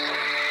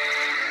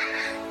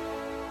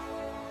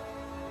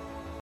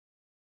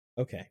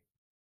 Okay.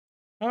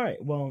 All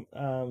right. Well,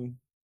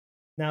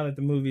 now that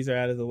the movies are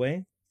out of the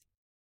way,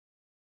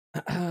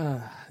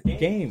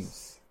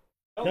 games.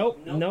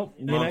 Nope. You're Mom,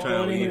 not trying to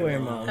going leave, anywhere,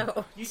 Mom. Mom.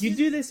 Oh, You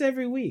do this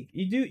every week.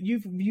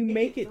 You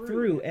make it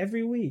through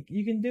every week.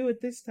 You can do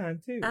it this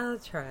time too. I'll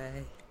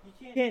try.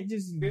 You can't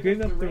just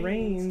give up the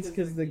reins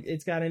because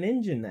it's got an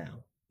engine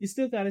now. You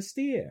still got to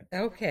steer.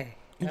 Okay.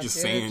 You're I'm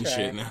just gonna saying try.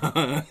 shit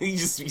now. You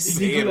just be Did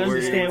saying you words.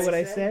 understand what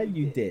I said?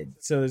 You did.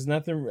 So there's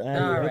nothing.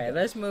 All right,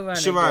 let's move on.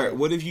 to Shavar, games.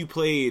 what have you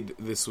played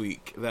this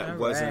week that All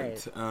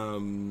wasn't?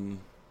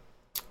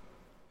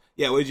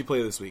 Yeah, what did you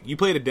play this week? You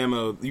played a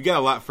demo. You got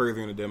a lot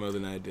further in a demo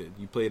than I did.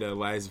 You played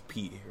Lies of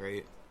P,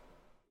 right?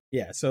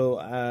 Yeah. So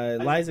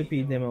Liza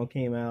P demo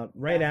came out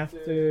right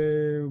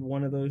after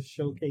one of those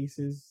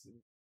showcases.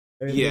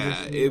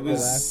 Yeah, it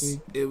last was. week.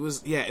 It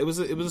was. Yeah, it was.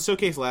 It was a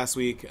showcase last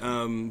week.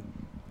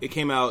 It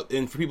came out,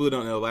 and for people who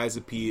don't know, Lies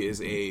of P is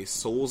a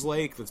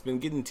Souls-like that's been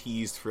getting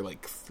teased for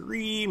like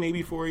 3,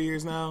 maybe 4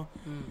 years now.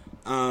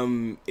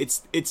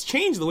 It's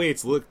changed the way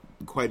it's looked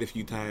quite a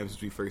few times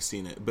since we first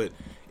seen it, but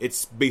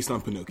it's based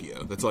on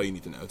Pinocchio. That's all you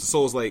need to know. It's a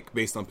Souls-like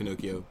based on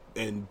Pinocchio,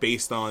 and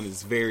based on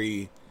is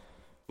very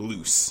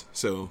loose.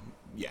 So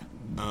yeah.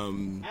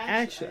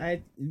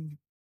 Actually,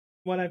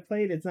 what I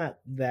played, it's not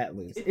that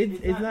loose.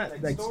 It's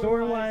not like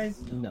story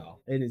wise. No,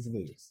 it is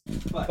loose.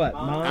 But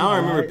I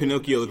don't remember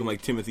Pinocchio looking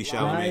like Timothy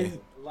Chalamet.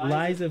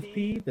 Lies of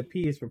P. The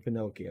P is for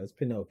Pinocchio. It's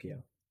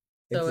Pinocchio.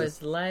 So a-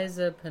 it's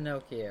Liza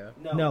Pinocchio.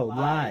 no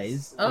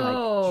lies.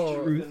 Oh,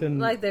 like truth and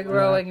like the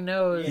growing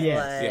nose.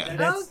 Yes, Like, Yeah.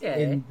 that's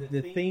okay. and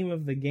the theme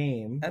of the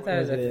game. I thought it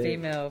was or a the-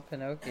 female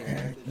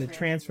Pinocchio. The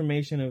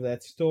transformation of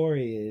that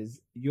story is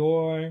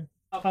your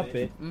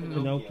puppet, Mhm.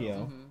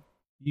 Pinocchio. Mhm.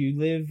 You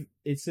live.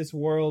 It's this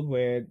world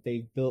where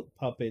they built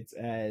puppets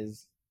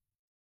as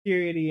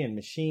security and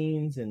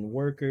machines and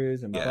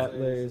workers and Yeah.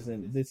 butlers,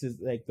 and this is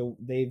like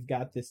they've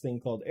got this thing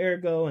called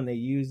Ergo, and they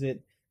use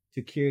it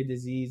to cure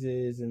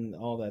diseases and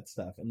all that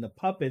stuff. And the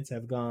puppets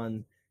have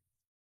gone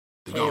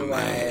Gone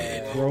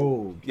mad.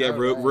 rogue. Yeah,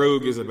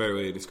 rogue is a better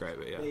way to describe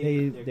it.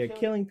 Yeah. They're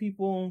killing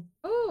people.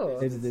 Oh, cool.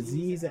 There's a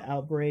disease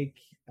outbreak,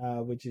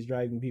 which is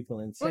driving people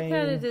insane. What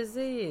kind of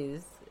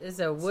disease? Is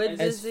a wood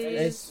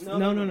disease? No.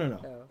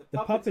 Oh. The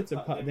puppets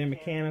are they're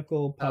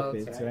mechanical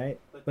puppets, okay. right?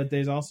 But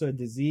there's also a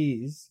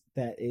disease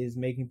that is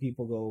making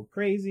people go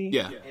crazy.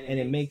 Yeah. And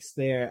it makes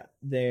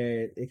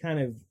it kind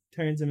of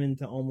turns them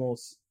into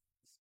almost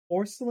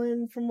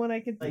porcelain, from what I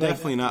could think.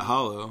 Definitely not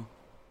hollow.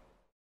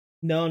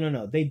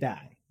 No. They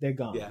die. They're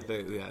gone. Yeah,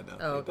 no.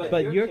 Oh, okay.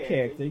 But your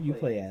character you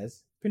play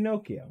as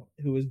Pinocchio,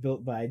 who was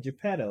built by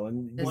Geppetto,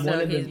 and And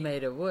so he's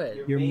made of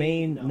wood. your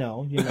main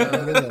no, you're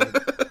not made of wood.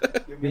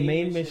 Your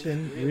main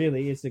mission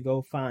really is to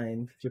go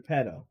find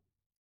Geppetto,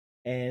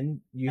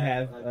 and you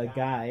have a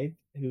guide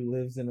who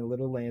lives in a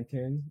little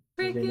lantern.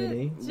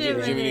 Jiminy.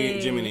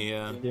 Jiminy,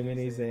 yeah.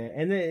 Jiminy's there,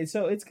 and then,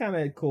 so it's kind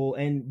of cool.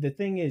 And the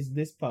thing is,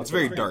 this puppet, It's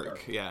very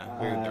dark. Yeah,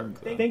 very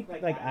dark. Though. Think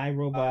like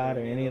iRobot or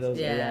any of those.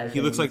 Yeah. AI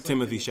He looks like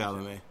things. Timothée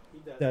Chalamet.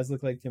 Does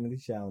look like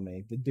Timothée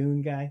Chalamet, the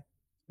Dune guy.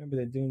 Remember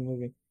the Dune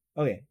movie?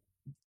 Okay.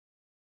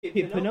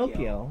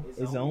 Pinocchio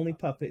is the only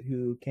puppet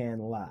who can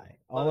lie.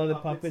 All other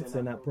puppets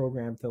are not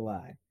programmed to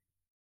lie.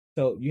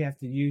 So you have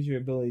to use your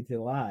ability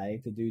to lie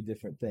to do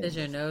different things. Does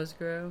your nose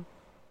grow?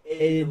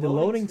 The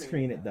loading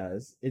screen it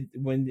does.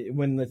 When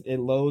it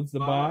loads the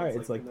bar,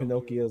 it's like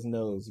Pinocchio's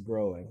nose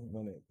growing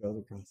when it goes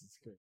across the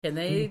screen. Can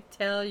they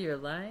tell you're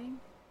lying?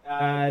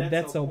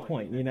 That's the whole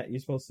point. You're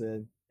supposed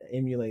to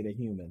emulate a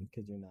human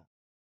because you're not.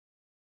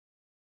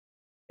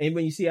 And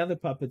when you see other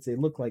puppets, they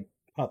look like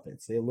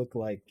puppets. They look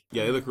like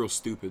Yeah, they look real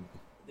stupid.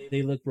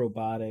 they look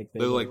robotic.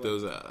 They're like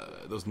those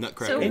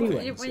nutcracker. So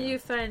Anyway. when you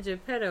find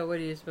Geppetto, what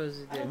are you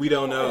supposed to do? We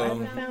don't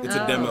know. It's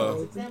a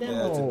demo. It's a Yeah,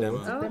 demo. it's a demo.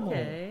 It's a demo.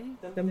 Okay.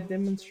 Them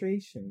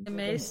demonstrations. It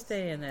may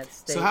stay in that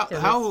state. So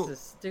how- it's the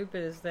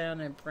stupidest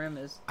sounding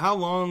premise How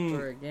long?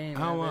 for a game.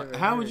 How I've long? ever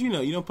How would heard. you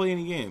know? You don't play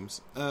any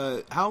games.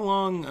 How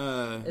long?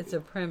 It's a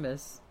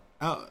premise.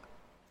 How,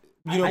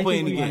 you don't I play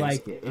think any you games.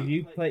 like it. If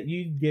you play,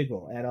 you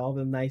giggle at all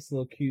the nice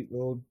little cute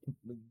little.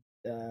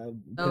 Oh,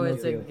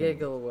 it's a Pinocchio things.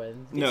 giggle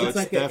one. No,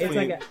 it's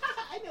definitely.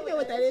 I know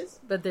what that is.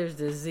 But there's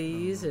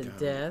disease and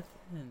death.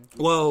 And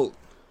Well,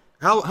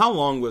 how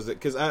long was it?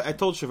 Because I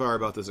told Shavar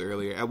about this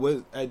earlier.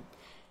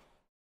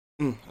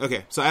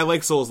 Okay, so I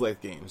like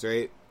Souls-like games,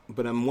 right?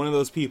 But I'm one of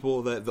those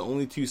people that the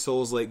only two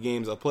Souls-like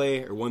games I'll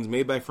play are ones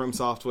made by From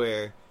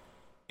Software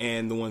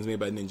and the ones made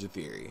by Ninja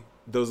Theory.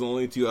 Those are the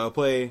only two I'll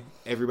play.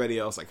 Everybody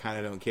else, I kind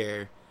of don't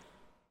care.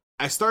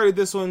 I started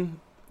this one,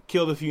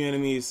 killed a few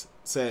enemies,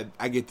 said,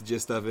 I get the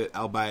gist of it,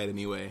 I'll buy it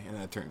anyway, and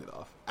I turned it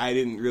off. I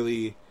didn't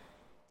really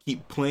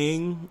keep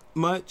playing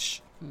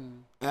much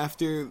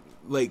after,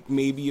 like,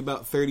 maybe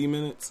about 30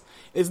 minutes.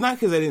 It's not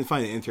because I didn't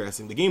find it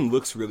interesting. The game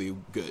looks really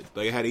good.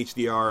 Like, I had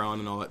HDR on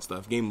and all that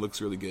stuff. Game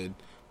looks really good.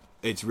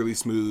 It's really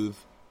smooth.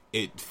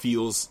 It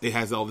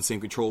has all the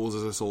same controls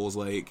as a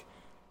Souls-like.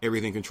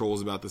 Everything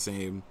controls about the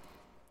same.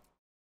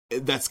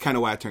 That's kind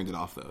of why I turned it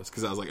off, though. It's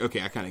because I was like,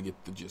 okay, I kind of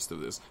get the gist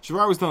of this.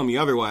 Shavar was telling me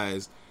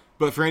otherwise,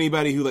 but for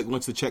anybody who, like,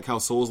 wants to check how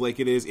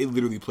Souls-like it is, it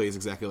literally plays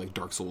exactly like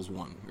Dark Souls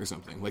 1 or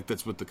something. Like,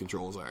 that's what the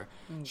controls are.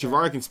 Okay.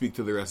 Shavar can speak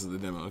to the rest of the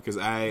demo, because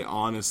I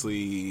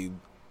honestly...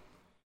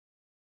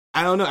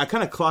 I don't know. I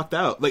kind of clocked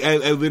out. Like, I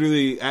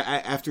literally,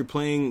 after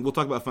playing... We'll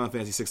talk about Final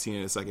Fantasy 16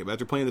 in a second, but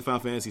after playing the Final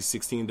Fantasy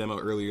 16 demo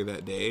earlier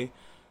that day,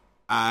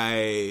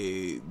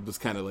 I was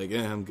kind of like,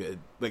 I'm good.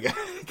 Like,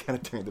 I kind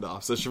of turned it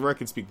off. So Shavar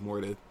can speak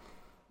more to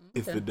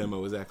if the demo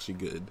was actually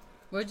good.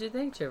 What'd you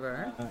think,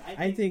 Shavar?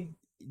 I think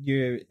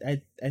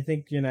I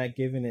think you're not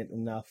giving it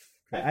enough.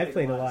 I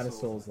played a lot of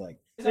Souls-like.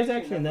 There's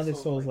actually another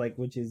Souls-like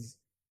which is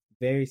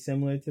very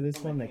similar to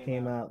this one that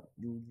came out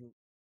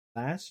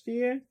last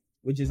year,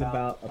 which is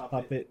about a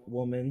puppet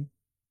woman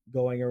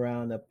going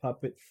around a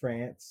puppet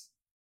France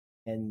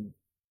and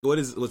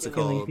What's it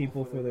killing called?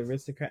 people for the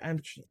aristocrat.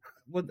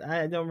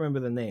 I don't remember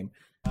the name.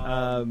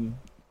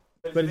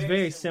 But it's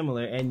very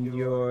similar, and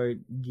your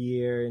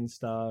gear and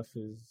stuff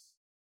is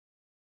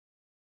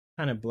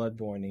kind of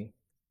Bloodborne-y.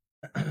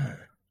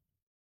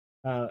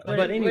 But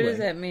anyway, what does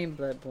that mean,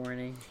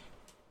 Bloodborne?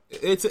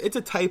 It's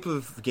a type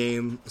of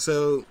game.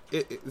 So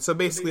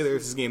basically,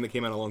 there's this game that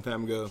came out a long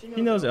time ago.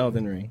 He knows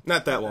Elden Ring.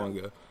 Not that long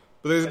ago,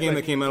 but there's a game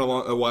that came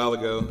out a while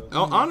ago.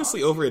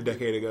 Honestly, over a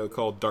decade ago,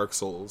 called Dark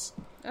Souls.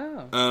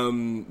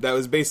 Oh. That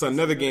was based on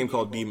another game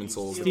called Demon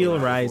Souls. Steel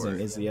Rising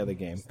is the other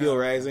game. Steel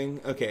Rising.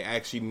 Okay, I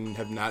actually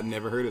have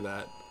never heard of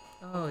that.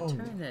 Oh,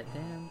 turn that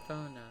damn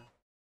phone off.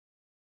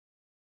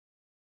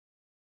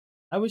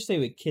 I wish they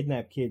would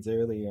kidnap kids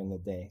earlier in the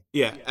day.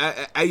 Yeah,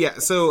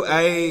 So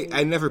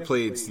I never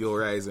played Steel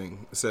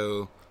Rising.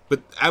 So,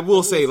 but I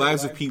will say,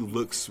 Lives of P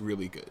looks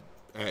really good.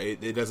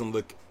 It doesn't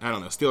look. I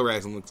don't know. Steel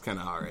Rising looks kind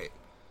of alright.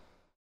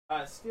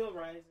 Steel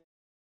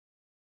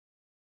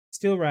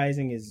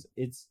Rising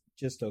it's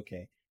just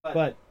okay,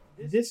 but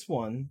this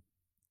one,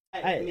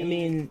 I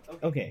mean,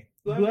 okay.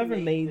 Whoever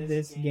made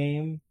this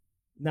game,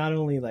 not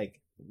only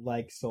like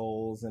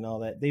Souls and all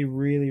that, they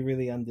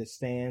really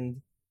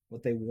understand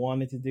what they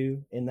wanted to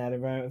do in that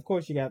environment. Of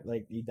course, you got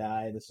you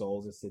die, the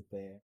souls that sit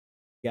there.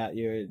 You got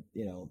your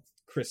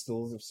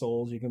crystals of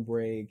souls you can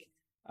break.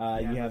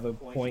 You have a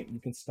point you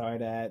can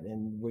start at,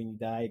 and when you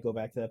die, you go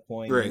back to that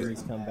point. Right. And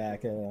enemies come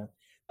back.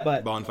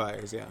 But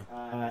bonfires, yeah.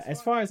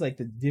 as far as like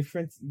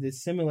the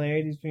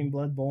similarities between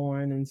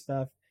Bloodborne and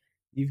stuff,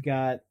 you've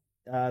got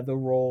the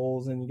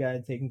rolls, and you got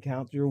to take into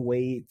account your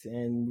weight,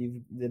 and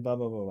you've the blah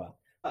blah blah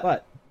blah.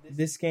 But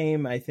this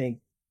game, I think,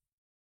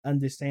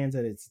 understands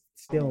that it's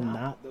still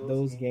not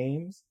those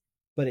games,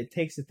 but it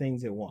takes the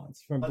things it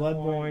wants. From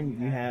Bloodborne,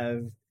 you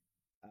have,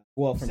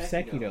 from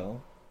Sekiro,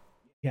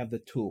 you have the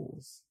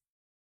tools.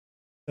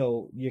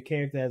 So your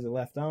character has a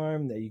left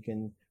arm that you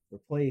can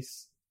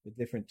replace with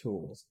different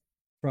tools.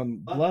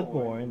 From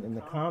Bloodborne in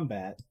the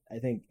combat, I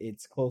think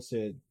it's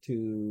closer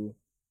to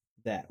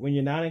that. When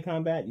you're not in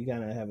combat, you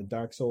gotta have a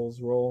Dark Souls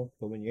roll,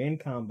 but when you're in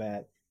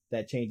combat,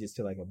 that changes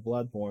to like a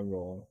Bloodborne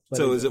roll. But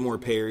so is it more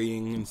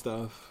parrying and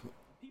stuff?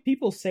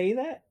 People say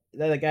that.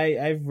 Like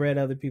I've read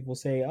other people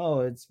say, "Oh,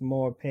 it's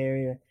more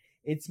parry."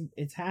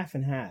 It's half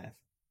and half.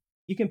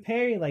 You can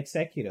parry like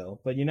Sekiro,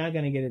 but you're not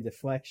gonna get a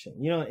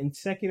deflection. You know, in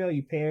Sekiro,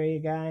 you parry a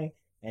guy,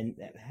 and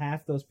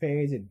half those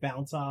parries it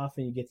bounce off,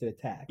 and you get to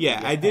attack.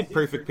 Yeah, I did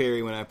perfect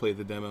parry when I played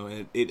the demo,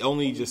 and it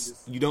only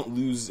just you don't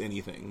lose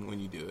anything when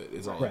you do it.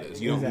 Is all it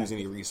is. You don't lose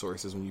any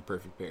resources when you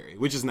perfect parry,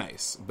 which is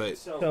nice. But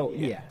so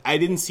yeah, I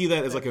didn't see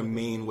that as like a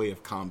main way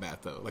of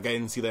combat though. Like I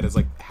didn't see that as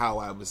like how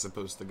I was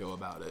supposed to go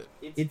about it.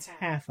 It's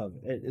half of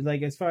it.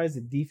 Like as far as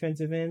the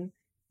defensive end,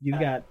 you've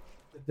got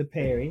the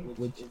parry,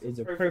 which is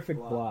a perfect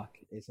block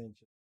essentially.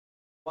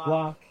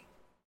 Block.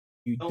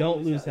 You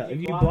don't lose health.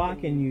 If you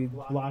block and you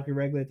block a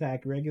regular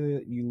attack,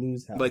 you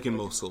lose health. Like in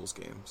most Souls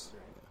games.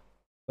 Yeah.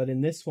 But in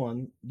this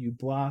one, you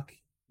block.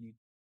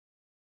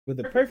 With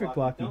a perfect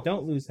block, you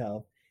don't lose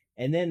health.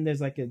 And then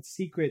there's like a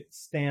secret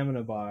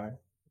stamina bar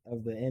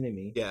of the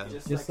enemy. Yeah.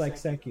 Just like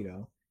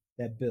Sekiro,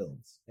 that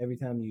builds every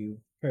time you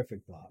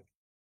perfect block.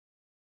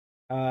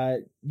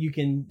 You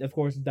can, of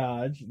course,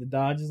 dodge. The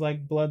dodge is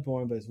like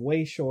Bloodborne, but it's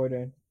way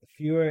shorter,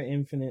 fewer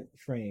infinite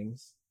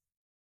frames.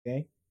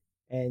 Okay?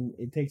 And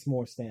it takes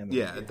more stamina.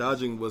 Yeah,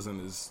 dodging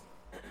wasn't as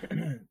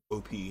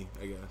OP,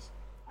 I guess.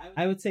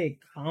 I would say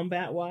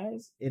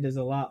combat-wise, it is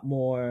a lot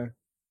more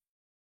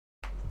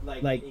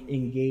like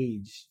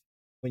engaged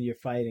when you're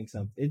fighting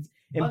something. It's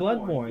in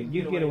Bloodborne,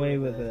 you get away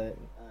with a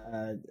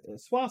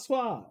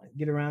swah,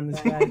 get around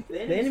this guy.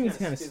 The enemy's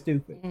kind of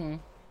stupid.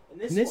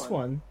 Mm-hmm. In this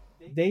one,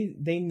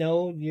 they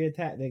know your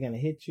attack. They're gonna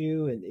hit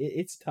you, and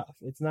it's tough.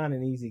 It's not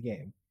an easy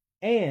game,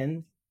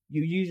 and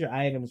you use your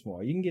items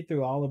more. You can get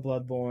through all of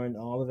Bloodborne,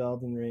 all of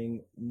Elden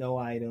Ring, no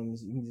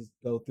items. You can just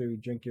go through,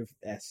 drink your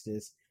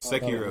Estus.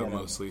 Sekiro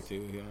mostly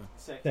too,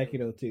 yeah.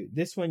 Sekiro too.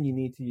 This one you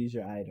need to use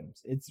your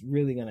items. It's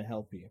really going to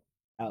help you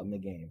out in the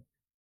game.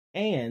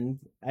 And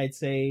I'd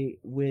say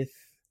when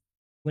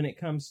it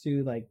comes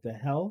to like the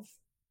health,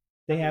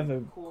 they have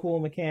a cool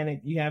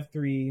mechanic. You have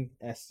 3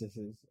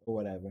 Estuses or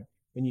whatever.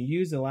 When you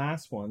use the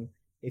last one,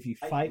 if you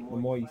fight, the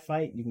more you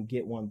fight, you can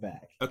get one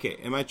back. Okay,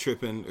 am I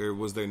tripping, or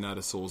was there not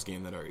a Souls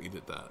game that already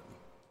did that?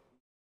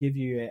 Give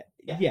you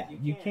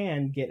you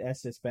can get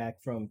Estus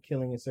back from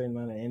killing a certain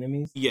amount of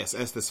enemies. Yes,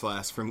 Estus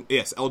Flask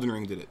Elden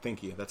Ring did it.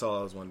 Thank you. That's all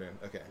I was wondering.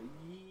 Okay.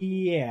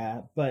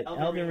 Yeah, but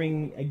Elden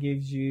Ring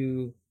gives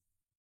you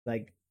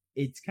like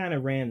it's kind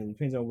of random. It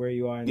depends on where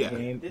you are in the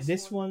game.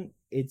 This one,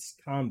 it's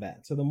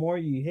combat. So the more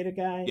you hit a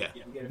guy,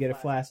 you get a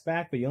flask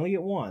back, but you only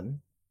get one.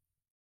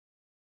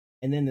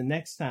 And then the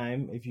next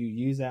time, if you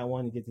use that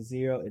one to get to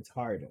 0, it's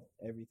harder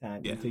every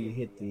time until you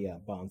hit the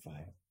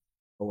bonfire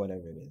or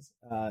whatever it is.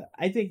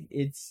 I think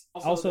it's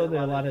also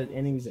there are a lot of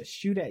enemies that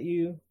shoot at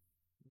you,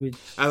 which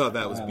I thought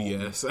that was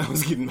BS. I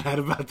was getting mad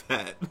about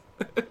that.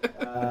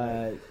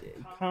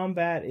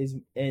 Combat is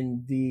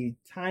and the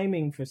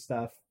timing for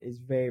stuff is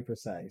very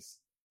precise.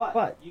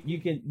 But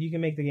you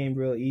can make the game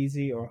real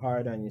easy or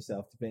hard on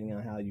yourself depending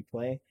on how you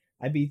play.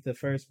 I beat the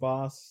first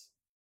boss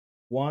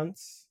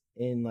once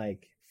in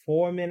like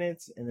 4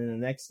 minutes, and then the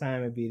next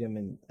time I beat him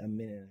in a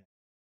minute.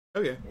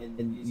 Okay.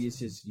 And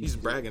he's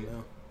bragging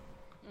now.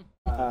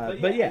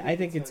 But yeah, I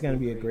think it's gonna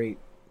be a great.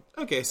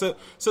 Okay, so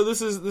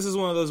this is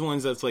one of those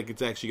ones that's like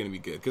it's actually gonna be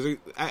good because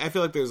I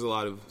feel like there's a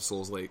lot of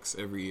Souls Likes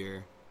every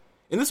year,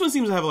 and this one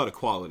seems to have a lot of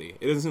quality.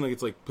 It doesn't seem like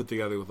it's like put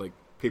together with like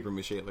paper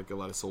mache like a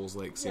lot of Souls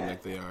Likes seem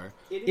like they are.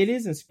 It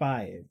is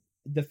inspired.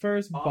 The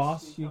first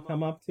boss you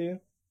come up to,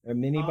 or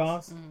mini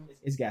boss,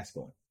 is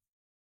Gascoigne.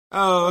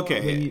 Oh,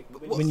 okay.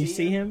 When you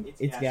see him,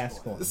 it's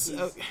Gascoigne.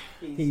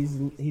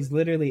 He's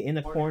literally in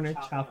a corner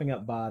chopping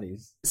up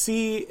bodies.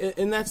 See,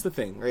 and that's the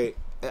thing, right?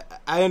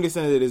 I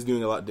understand that it is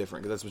doing a lot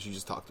different because that's what you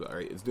just talked about,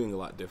 right? It's doing a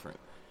lot different,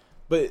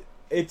 but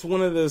it's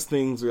one of those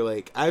things where,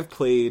 like, I've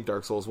played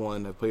Dark Souls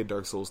 1, I've played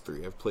Dark Souls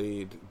 3, I've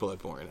played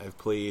Bloodborne, I've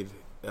played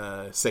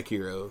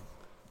Sekiro,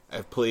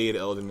 I've played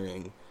Elden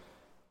Ring,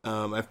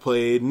 I've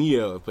played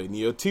Nioh, I've played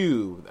Nioh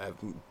 2,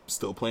 I'm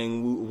still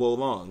playing Wo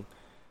Long.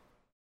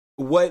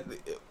 What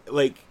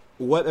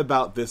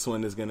about this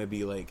one is gonna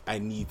be like I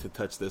need to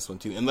touch this one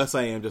too, unless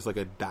I am just like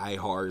a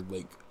diehard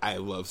like I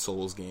love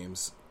Souls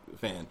games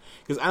fan,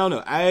 because I don't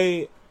know,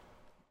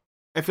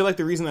 I feel like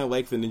the reason I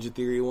like the Ninja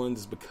Theory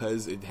ones is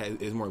because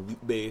is more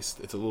loot based.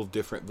 It's a little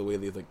different the way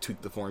they like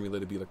tweak the formula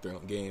to be like their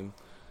own game.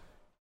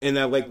 And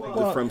I like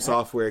the From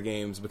Software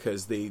games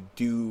because they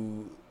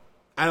do.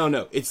 I don't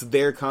know. It's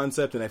their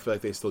concept, and I feel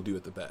like they still do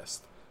it the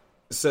best.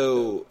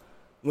 So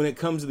when it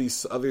comes to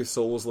these other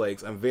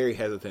Souls-likes, I'm very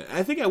hesitant.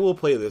 I think I will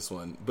play this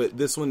one, but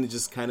this one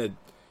just kind of.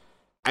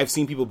 I've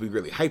seen people be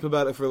really hype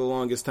about it for the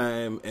longest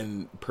time,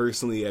 and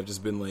personally, I've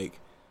just been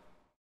like,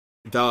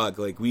 dog,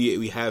 like,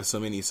 we have so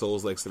many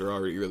Souls-likes that are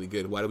already really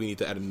good. Why do we need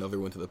to add another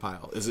one to the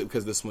pile? Is it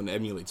because this one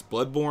emulates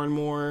Bloodborne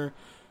more?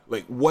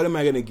 Like, what am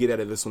I going to get out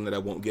of this one that I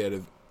won't get out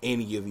of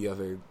any of the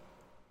other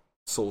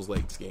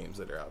Souls-like games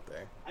that are out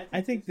there?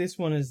 I think this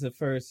one is the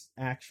first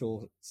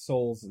actual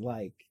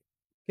Souls-like.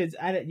 Because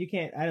I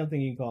don't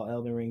think you can call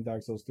Elden Ring,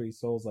 Dark Souls 3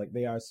 Souls-like.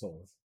 They are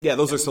Souls. Yeah,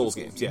 those are Souls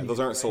games. Yeah, those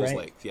aren't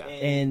Souls-like. Yeah.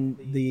 And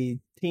the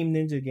Team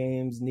Ninja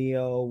games,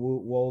 Neo,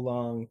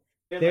 Wolong,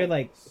 they're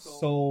like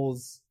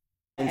Souls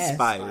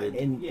inspired.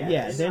 And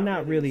they're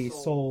not really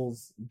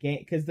Souls game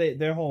because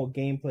their whole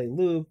gameplay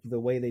loop, the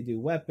way they do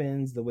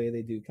weapons, the way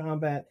they do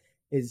combat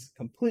is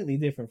completely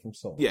different from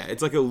Souls. Yeah,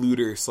 it's like a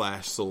looter /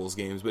 Souls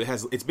games, but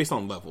it's based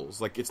on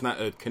levels. Like it's not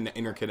a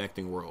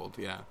interconnecting world.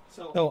 Yeah.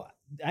 So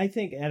I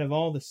think out of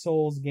all the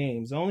Souls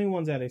games, the only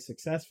ones that are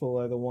successful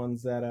are the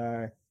ones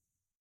that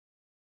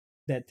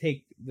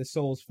take the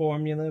Souls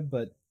formula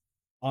but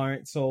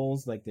aren't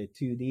Souls, like they're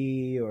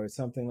 2D or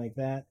something like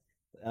that.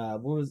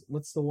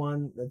 What's the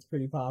one that's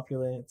pretty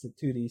popular? It's a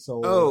 2D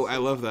Souls. Oh, I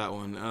love that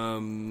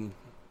one.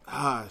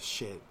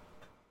 Shit.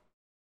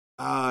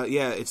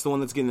 Yeah, it's the one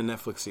that's getting the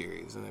Netflix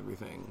series and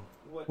everything.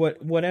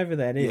 Whatever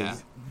that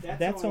is. Yeah.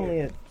 That's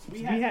only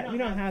we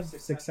don't have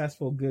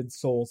successful good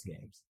Souls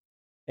games,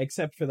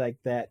 except for like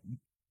that,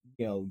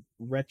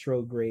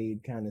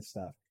 retrograde kind of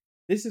stuff.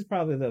 This is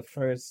probably the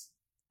first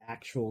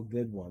actual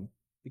good one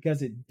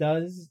because it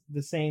does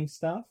the same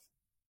stuff,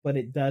 but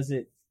it does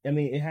it. I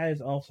mean, it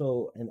has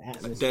also an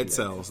atmosphere. Dead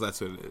Cells,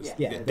 that's what it is.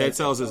 Yeah, Dead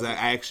Cells is that.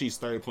 I actually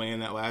started playing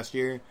that last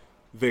year.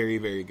 Very,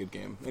 very good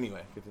game.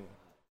 Anyway, continue.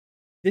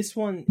 This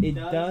one, it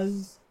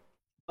does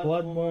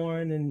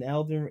Bloodborne and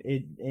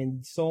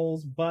and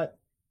Souls, but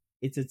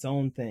it's its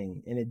own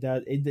thing,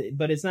 and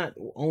but it's not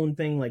own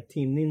thing like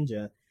Team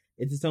Ninja.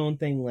 It's its own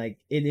thing. Like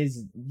it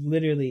is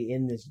literally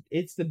in this.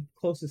 It's the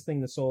closest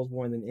thing to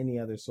Soulsborne than any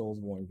other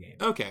Soulsborne game.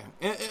 Okay,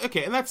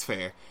 and that's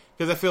fair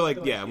because I feel like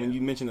when you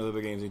mention the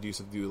other games, they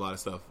do a lot of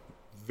stuff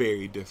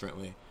very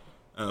differently.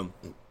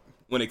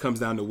 When it comes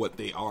down to what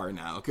they are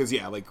now, because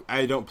like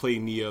I don't play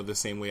Neo the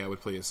same way I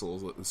would play a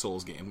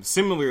Souls game,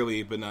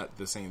 similarly but not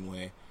the same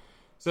way.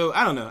 So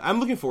I don't know. I'm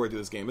looking forward to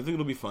this game. I think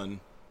it'll be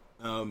fun.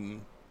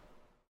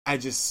 I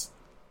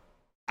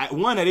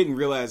didn't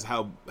realize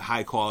how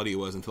high quality it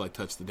was until I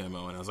touched the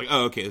demo, and I was like,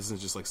 oh, okay, this is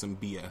just like some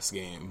BS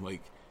game.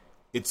 Like,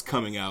 it's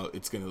coming out.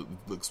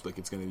 Looks like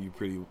it's gonna be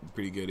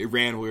pretty good. It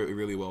ran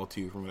really well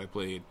too from what I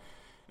played,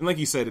 and like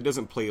you said, it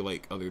doesn't play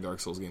like other Dark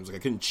Souls games. Like I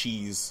couldn't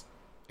cheese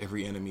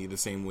every enemy the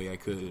same way I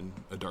could in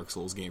a Dark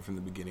Souls game from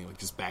the beginning, like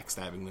just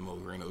backstabbing them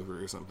over and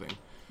over or something.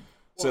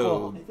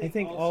 So I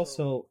think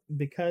also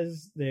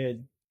because they're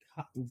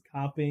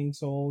copying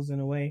Souls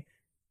in a way,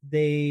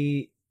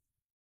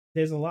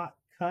 there's a lot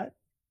cut.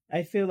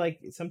 I feel like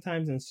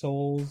sometimes in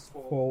Souls,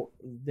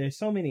 there's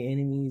so many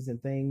enemies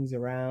and things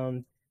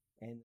around,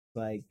 and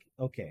like,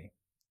 okay,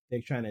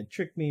 they're trying to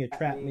trick me or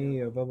trap me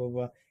or blah blah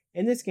blah.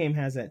 And this game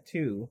has that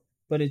too,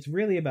 but it's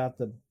really about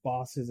the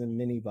bosses and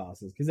mini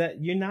bosses because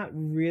you're not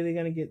really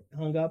gonna get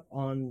hung up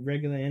on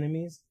regular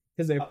enemies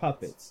because they're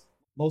puppets.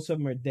 Most of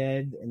them are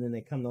dead, and then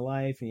they come to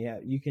life, and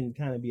you can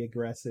kind of be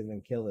aggressive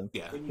and kill them.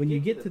 Yeah. When you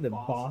get to the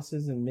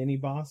bosses and mini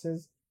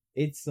bosses,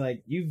 it's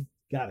like you've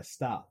got to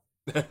stop.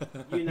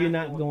 You're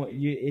not going.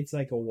 It's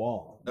like a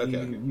wall.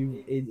 Okay.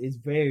 It's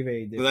very,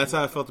 very different. Well, that's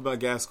how I felt about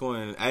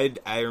Gascoigne.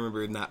 I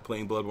remember not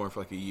playing Bloodborne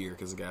for like a year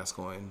because of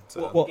Gascoigne.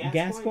 So. Well,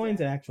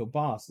 Gascoigne's an actual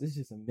boss. This is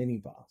just a mini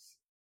boss,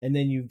 and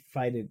then you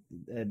fight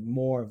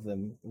more of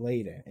them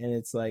later. And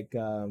it's like,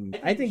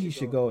 I think you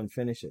should go and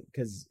finish it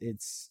because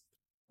it's.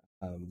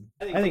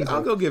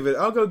 I'll go give it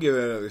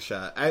another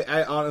shot.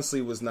 I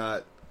honestly was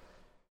not.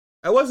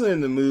 I wasn't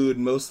in the mood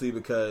mostly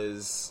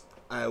because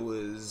I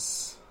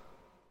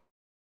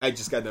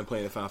just got done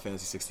playing the Final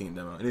Fantasy 16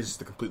 demo, and it's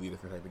just a completely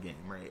different type of game,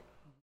 right?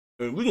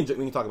 I mean, we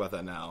can talk about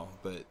that now,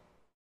 but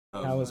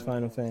how was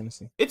Final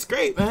Fantasy? It's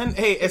great, man.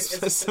 Hey, as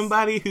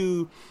somebody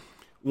who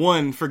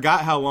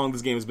forgot how long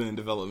this game has been in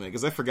development,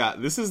 because I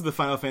forgot this is the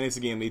Final Fantasy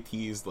game they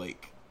teased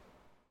like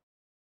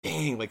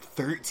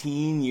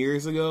 13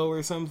 years ago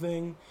or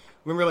something.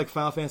 Remember, like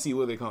Final Fantasy,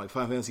 what do they call it? Like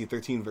Final Fantasy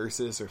 13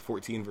 Versus or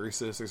 14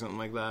 Versus or something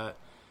like that.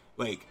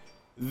 Like,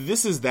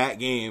 this is that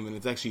game, and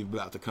it's actually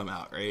about to come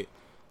out, right?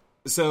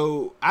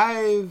 So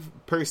I've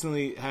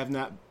personally have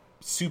not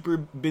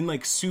been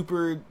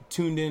super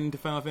tuned in to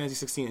Final Fantasy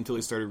 16 until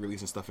they started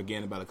releasing stuff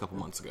again about a couple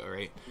months ago,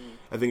 right?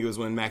 I think it was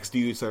when Max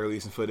Dude started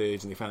releasing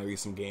footage, and they finally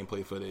released some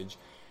gameplay footage.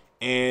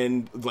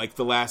 And like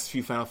the last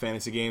few Final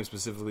Fantasy games,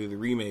 specifically the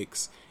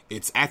remakes,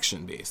 it's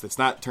action based. It's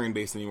not turn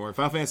based anymore.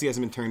 Final Fantasy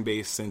hasn't been turn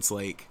based since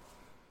like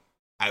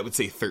I would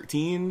say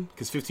 13,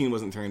 because 15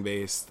 wasn't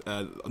turn-based.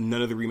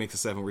 None of the remakes of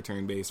 7 were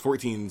turn-based.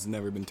 14's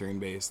never been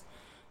turn-based.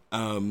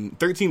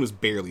 13 was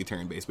barely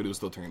turn-based, but it was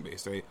still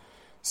turn-based, right?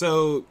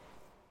 So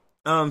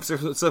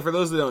for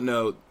those that don't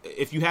know,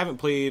 if you haven't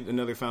played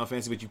another Final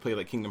Fantasy, but you play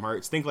like Kingdom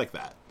Hearts, think like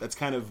that. That's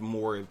kind of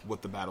more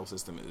what the battle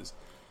system is.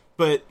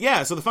 But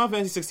yeah, so the Final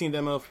Fantasy 16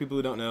 demo, for people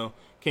who don't know,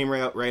 came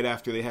right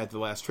after they had the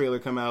last trailer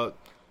come out.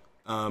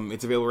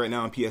 It's available right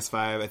now on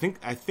PS5. I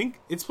think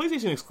it's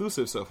PlayStation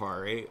exclusive so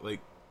far, right? Like,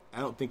 I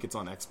don't think it's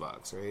on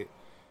Xbox, right?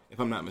 If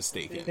I'm not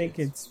mistaken. I think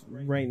it's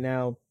right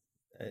now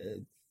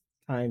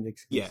timed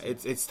exclusive. Yeah,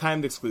 it's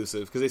timed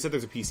exclusive because they said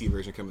there's a PC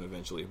version coming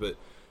eventually. But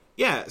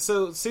yeah,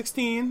 so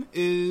 16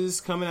 is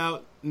coming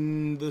out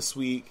this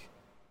week.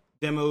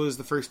 Demo is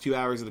the first 2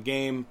 hours of the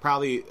game.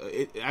 Probably,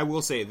 I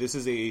will say this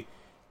is a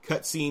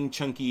cutscene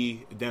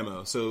chunky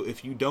demo. So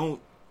if you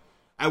don't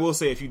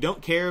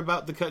care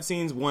about the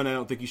cutscenes, one, I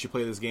don't think you should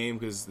play this game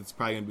because it's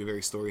probably going to be a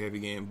very story heavy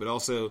game. But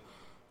also,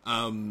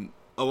 a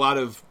lot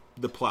of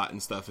the plot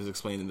and stuff is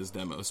explained in this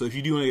demo. So if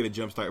you do want to get a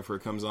jump start before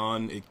it comes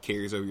on, it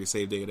carries over your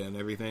save data and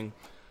everything.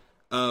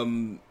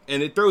 And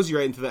it throws you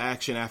right into the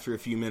action after a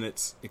few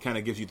minutes. It kind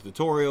of gives you the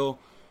tutorial.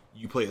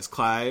 You play as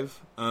Clive.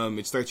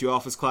 It starts you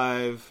off as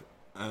Clive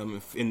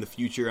in the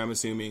future, I'm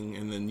assuming,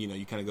 and then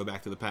you kind of go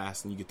back to the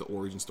past and you get the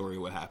origin story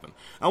of what happened.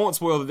 I won't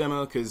spoil the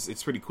demo because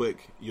it's pretty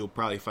quick. You'll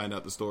probably find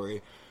out the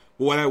story.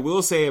 But what I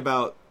will say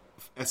about,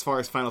 as far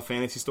as Final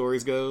Fantasy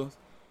stories go,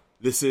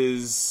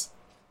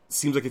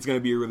 seems like it's going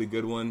to be a really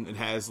good one. It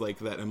has like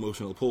that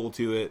emotional pull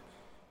to it.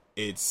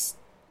 It's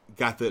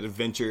got the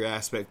adventure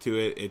aspect to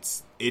it.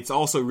 It's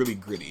also really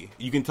gritty.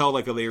 You can tell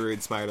like they were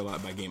inspired a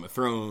lot by Game of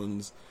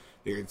Thrones.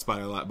 They're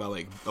inspired a lot by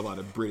like a lot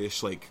of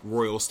British like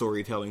royal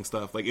storytelling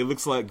stuff. Like it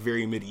looks like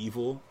very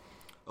medieval.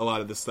 A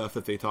lot of the stuff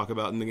that they talk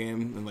about in the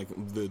game and like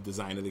the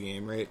design of the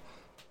game, right?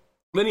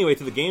 But anyway,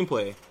 to the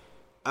gameplay.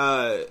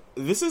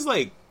 This is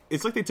like,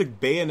 it's like they took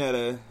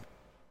Bayonetta,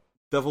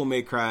 Devil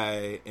May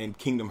Cry, and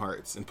Kingdom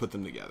Hearts and put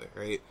them together,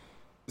 right?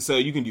 So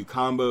you can do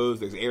combos.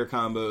 There's air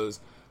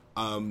combos.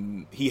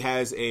 He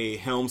has a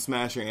Helm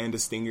Smasher and a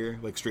Stinger,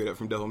 like straight up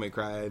from Devil May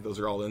Cry. Those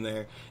are all in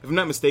there. If I'm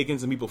not mistaken,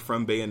 some people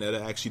from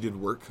Bayonetta actually did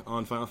work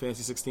on Final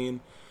Fantasy 16.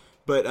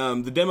 But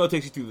the demo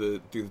takes you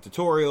through the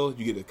tutorial.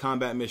 You get a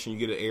combat mission. You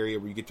get an area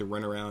where you get to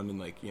run around and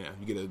like you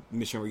get a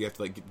mission where you have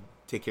to like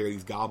take care of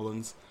these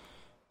goblins,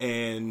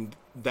 and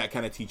that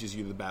kind of teaches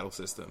you the battle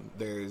system.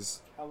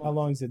 There's how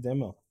long is the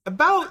demo?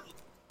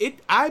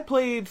 I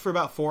played for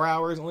about 4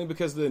 hours, only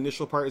because the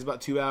initial part is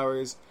about 2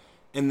 hours.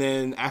 And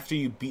then after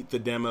you beat the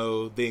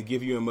demo, they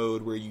give you a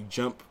mode where you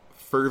jump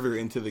further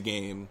into the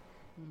game.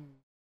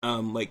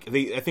 I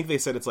think they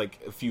said it's like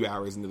a few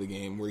hours into the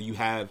game where you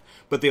have,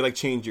 but they like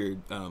change your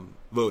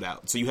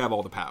loadout, so you have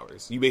all the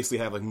powers. You basically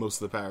have like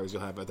most of the powers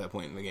you'll have at that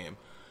point in the game.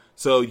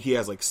 So he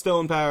has like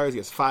stone powers, he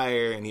has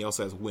fire, and he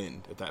also has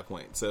wind at that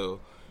point.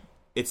 So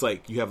it's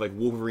like you have like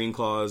Wolverine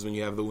claws when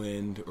you have the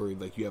wind, or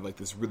like you have like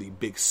this really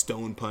big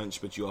stone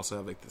punch, but you also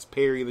have like this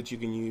parry that you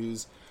can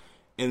use.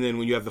 And then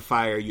when you have the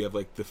fire, you have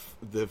like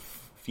the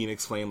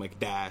Phoenix Flame like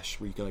dash,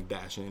 where you can like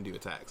dash in and do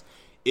attacks.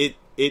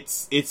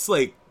 It's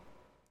like,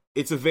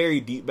 it's a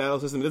very deep battle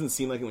system. It doesn't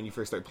seem like it when you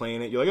first start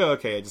playing it. You're like, oh,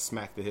 okay, I just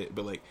smacked the hit.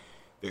 But like,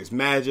 there's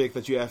magic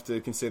that you have to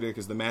consider,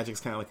 because the magic's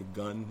kind of like a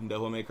gun in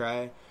Devil May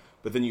Cry.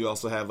 But then you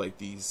also have like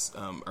these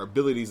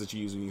abilities that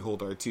you use when you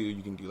hold R2.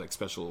 You can do like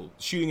special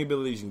shooting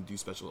abilities. You can do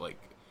special like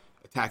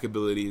attack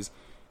abilities.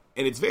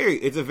 And it's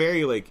a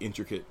very like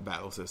intricate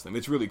battle system.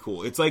 It's really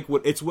cool. It's like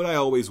what I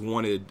always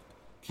wanted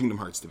Kingdom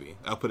Hearts to be.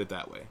 I'll put it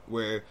that way.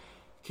 Where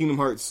Kingdom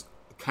Hearts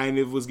kind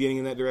of was getting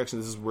in that direction.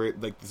 This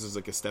is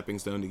like a stepping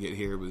stone to get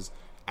here. It was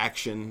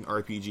action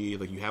RPG.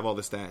 Like you have all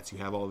the stats, you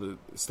have all the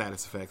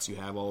status effects, you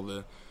have all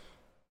the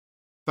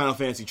Final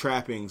Fantasy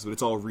trappings, but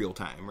it's all real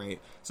time, right?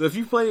 So if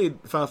you've played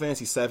Final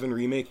Fantasy VII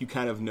Remake, you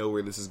kind of know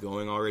where this is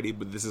going already,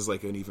 but this is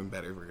like an even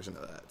better version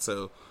of that.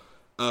 So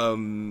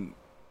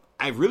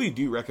I really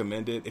do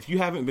recommend it. If you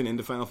haven't been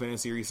into Final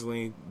Fantasy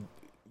recently,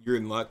 you're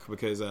in luck,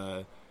 because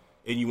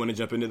and you want to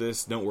jump into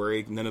this, don't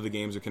worry. None of the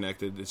games are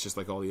connected. It's just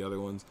like all the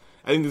other ones.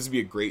 I think this would be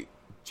a great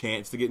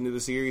chance to get into the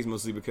series,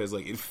 mostly because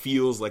like it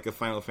feels like a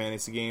Final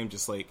Fantasy game,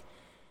 just like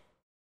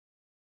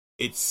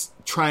it's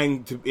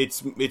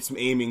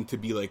aiming to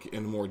be like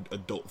a more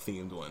adult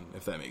themed one,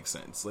 if that makes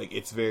sense. Like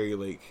it's very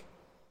like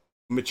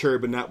mature,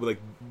 but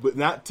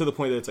not to the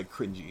point that it's like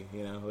cringy,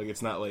 like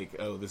it's not like,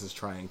 oh, this is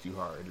trying too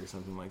hard or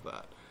something like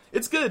that.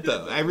 It's good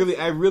though. I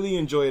really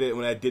enjoyed it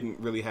when I didn't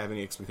really have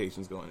any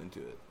expectations going into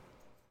it.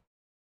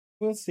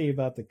 We'll see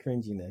about the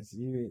cringiness.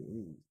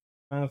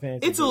 Final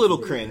Fantasy. It's a little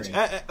cringe.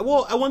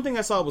 One thing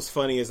I saw was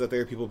funny is that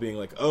there are people being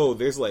like, "Oh,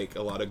 there's like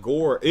a lot of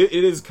gore." It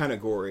is kind of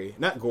gory,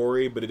 not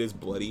gory, but it is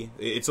bloody.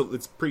 It's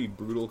pretty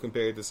brutal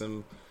compared to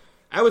some.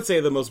 I would say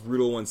the most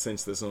brutal one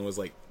since this one was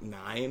like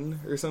 9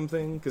 or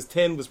something, because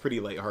 10 was pretty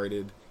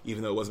lighthearted,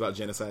 even though it was about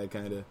genocide,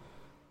 kind of.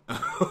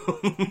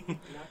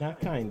 Not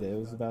kind of. It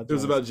was about. It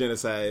was about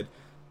genocide.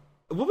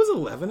 What was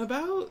 11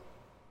 about?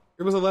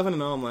 Or was 11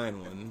 an online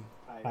one?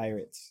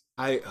 Pirates.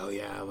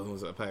 11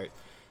 was about pirates.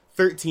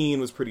 13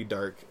 was pretty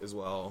dark as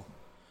well.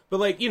 But,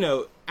 like, you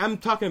know, I'm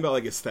talking about,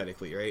 like,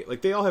 aesthetically, right?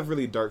 Like, they all have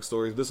really dark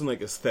stories. This one,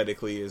 like,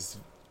 aesthetically is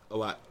a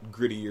lot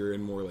grittier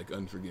and more, like,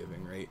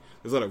 unforgiving, right?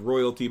 There's a lot of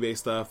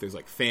royalty-based stuff. There's,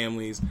 like,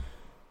 families.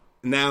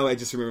 Now I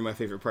just remember my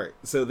favorite part.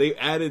 So they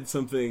added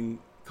something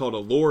called a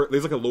lore.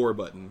 There's, like, a lore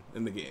button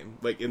in the game.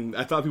 Like, and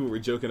I thought people were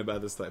joking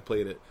about this until I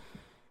played it.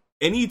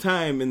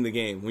 Anytime in the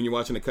game, when you're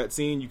watching a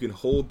cutscene, you can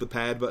hold the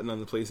pad button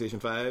on the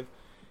PlayStation 5,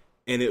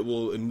 and it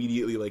will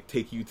immediately, like,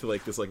 take you to,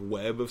 like, this, like,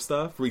 web of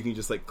stuff where you can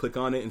just, like, click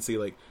on it and see,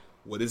 like,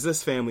 what does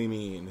this family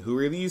mean? Who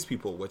are these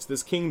people? What's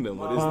this kingdom?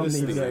 What is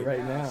this thing? That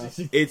right now.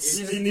 She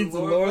needs a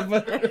lore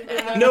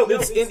button. No,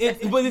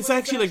 but it's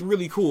actually like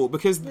really cool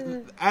because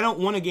I don't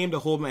want a game to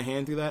hold my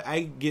hand through that.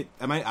 I get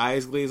my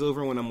eyes glaze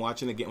over when I'm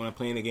watching a game, when I'm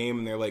playing a game,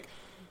 and they're like,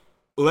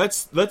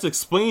 let's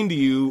explain to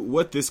you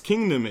what this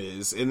kingdom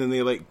is, and then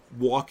they like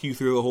walk you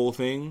through the whole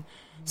thing.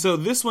 So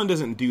this one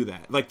doesn't do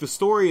that. Like, the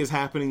story is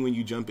happening when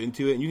you jump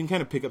into it, and you can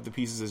kind of pick up the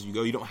pieces as you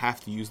go. You don't have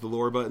to use the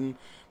lore button.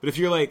 But if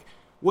you're like,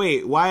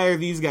 wait, why are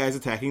these guys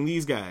attacking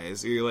these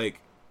guys? Or you're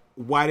like,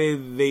 why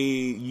did they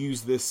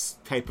use this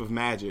type of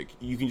magic?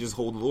 You can just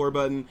hold the lore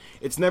button.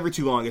 It's never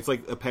too long. It's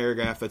like a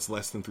paragraph that's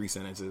less than 3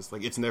 sentences.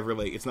 Like, it's never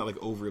like, it's not like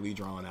overly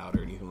drawn out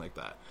or anything like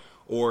that.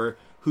 Or,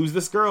 who's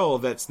this girl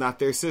that's not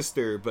their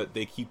sister, but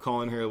they keep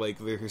calling her like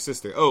they're her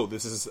sister? Oh,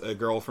 this is a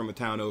girl from a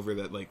town over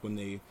that, like, when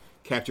they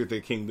captured their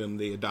kingdom,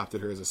 they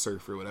adopted her as a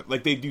serf or whatever.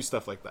 Like, they do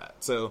stuff like that.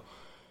 So,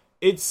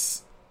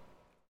 it's,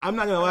 I'm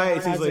not gonna lie,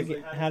 it seems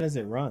like... How does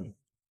it run?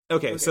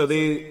 Okay, so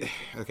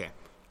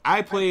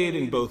I played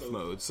in both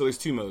modes. So there's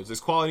 2 modes. There's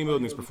quality mode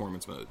and there's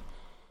performance mode.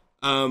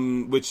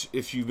 Which,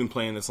 if you've been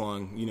playing this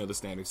long, you know the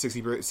standard.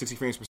 60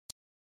 frames per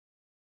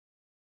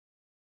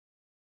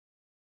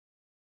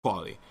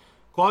quality.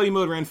 Quality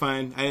mode ran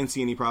fine. I didn't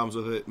see any problems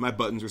with it. My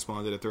buttons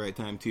responded at the right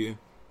time, too.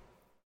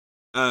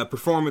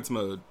 Performance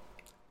mode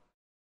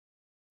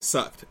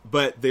sucked.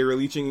 But they're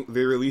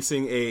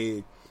releasing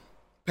a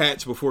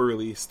patch before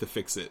release to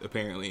fix it,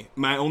 apparently.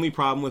 My only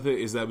problem with it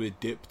is that it would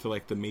dip to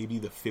like maybe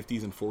the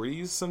 50s and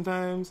 40s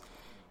sometimes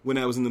when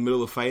I was in the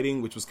middle of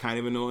fighting, which was kind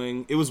of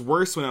annoying. It was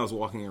worse when I was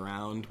walking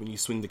around. When you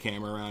swing the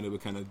camera around, it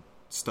would kind of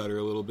stutter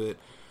a little bit.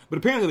 But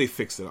apparently they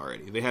fixed it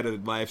already. They had a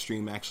live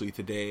stream actually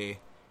today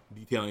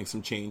detailing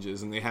some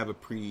changes, and they have a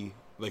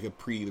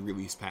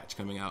pre-release patch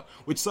coming out,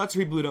 which sucks for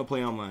people who don't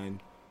play online.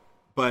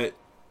 But,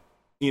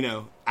 you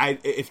know,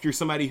 if you're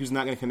somebody who's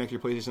not going to connect your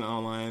PlayStation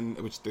online,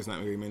 which there's not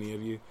very many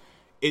of you,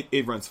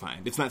 it runs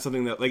fine. It's not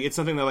something that, like,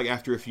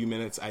 after a few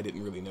minutes I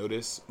didn't really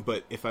notice,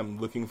 but if I'm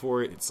looking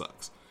for it, it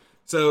sucks.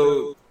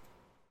 So,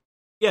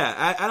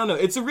 yeah, I don't know.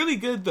 It's a really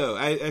good, though.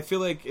 I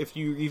feel like if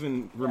you're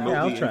even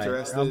remotely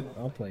interested...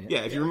 I'll play it. Yeah,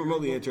 if you're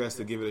remotely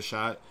interested, give it a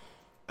shot.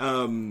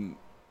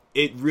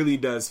 It really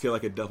does feel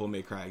like a Devil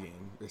May Cry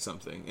game or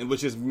something, and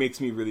which just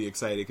makes me really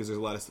excited because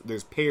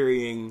there's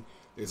parrying,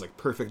 there's, like,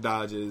 perfect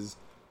dodges,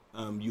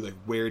 you, like,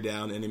 wear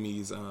down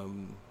enemies,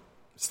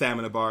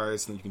 stamina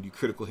bars, and then you can do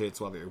critical hits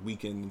while they're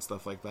weakened and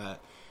stuff like that.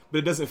 But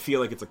it doesn't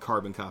feel like it's a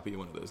carbon copy of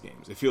one of those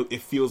games.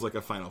 It feels like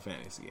a Final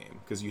Fantasy game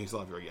because you still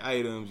have your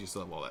items, you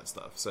still have all that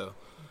stuff. So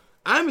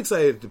I'm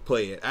excited to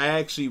play it. I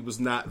actually was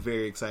not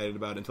very excited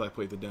about it until I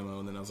played the demo,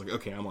 and then I was like,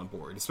 okay, I'm on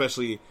board.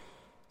 Especially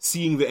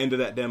seeing the end of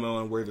that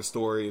demo and where the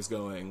story is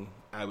going,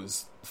 I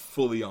was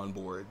fully on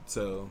board.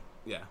 So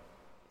yeah.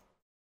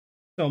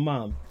 So,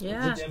 Mom,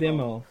 which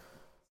demo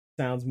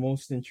sounds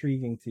most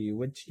intriguing to you?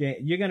 Which game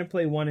you're gonna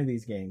play? One of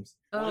these games.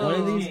 Oh, one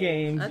of these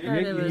games. I thought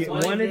it was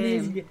one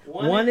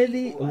of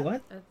these.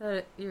 What? I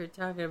thought you were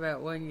talking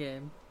about one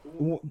game.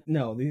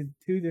 No, these are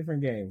 2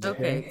 different games.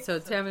 Okay, so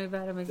tell me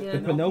about them The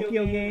again.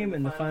 Pinocchio game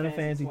and the Final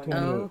Fantasy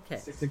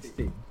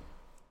 16.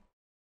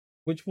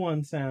 Which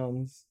one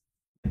sounds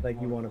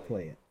like you want to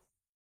play it?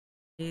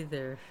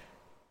 Either.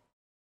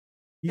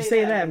 You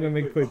say that, I'm gonna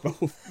make you play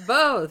both.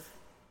 Both.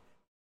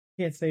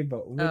 Can't say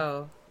both.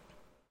 Oh.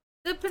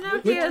 The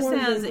Pinocchio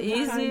sounds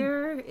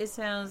easier. It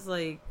sounds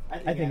like...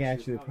 I think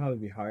actually it'd probably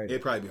be harder.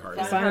 It'd probably be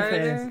harder. Final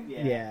Fantasy,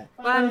 yeah.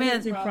 Well, I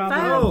mean,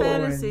 Final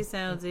Fantasy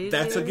sounds easier.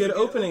 That's a good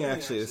opening,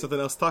 actually. There's something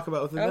else to talk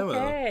about with the demo.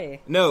 Okay.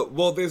 No,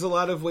 well, there's a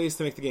lot of ways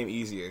to make the game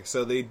easier.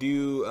 So they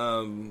do,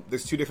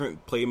 there's 2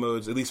 different play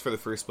modes, at least for the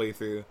first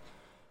playthrough.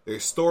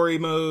 There's story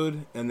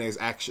mode, and there's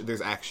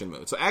action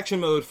mode. So action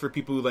mode for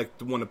people who like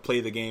to want to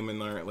play the game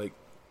and aren't like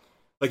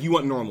you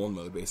want normal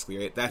mode, basically,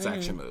 right? That's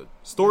action mode.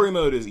 Story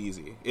mode is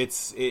easy.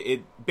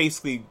 It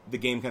basically, the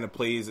game kind of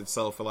plays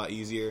itself a lot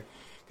easier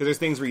because there's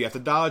things where you have to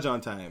dodge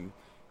on time,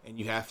 and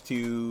you have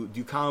to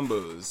do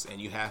combos, and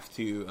you have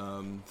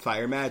to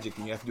fire magic,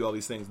 and you have to do all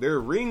these things. There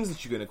are rings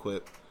that you can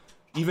equip,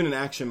 even in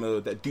action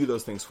mode, that do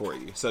those things for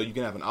you. So you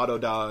can have an auto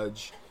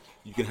dodge,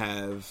 you can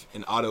have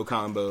an auto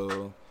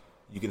combo,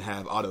 you can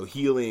have auto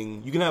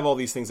healing, you can have all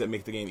these things that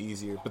make the game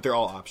easier, but they're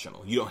all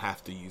optional. You don't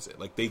have to use it.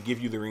 Like, they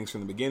give you the rings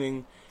from the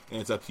beginning, and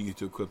it's up to you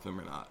to equip them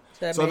or not.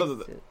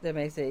 That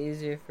makes it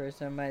easier for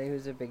somebody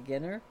who's a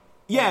beginner?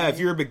 Yeah, if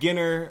you're a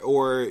beginner,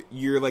 or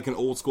you're like an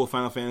old school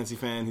Final Fantasy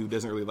fan who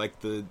doesn't really like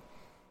the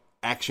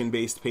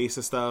action-based pace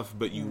of stuff,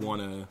 but you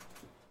want to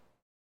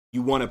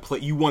you want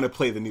to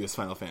play the newest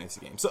Final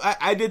Fantasy game. So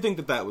I did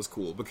think that was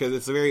cool because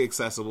it's very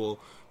accessible.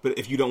 But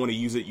if you don't want to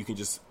use it, you can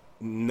just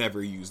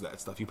never use that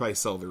stuff. You probably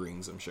sell the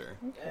rings, I'm sure.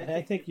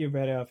 I think you're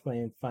better off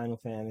playing Final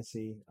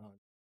Fantasy.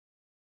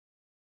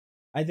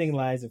 I think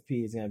Lies of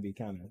P is going to be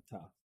kind of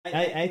tough.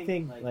 I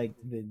think like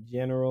the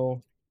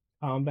general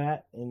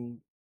combat in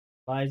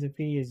Lies of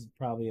P is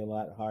probably a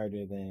lot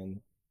harder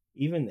than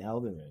even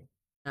Elden Ring.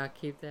 I'll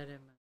keep that in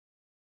mind.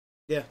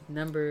 Yeah.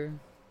 Number.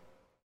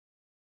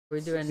 We're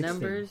doing 16.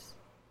 numbers?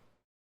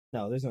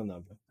 No, there's no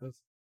number.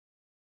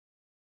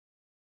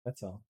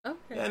 That's all.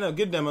 Okay. Yeah, no,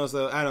 good demos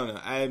though. I don't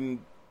know.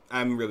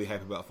 I'm really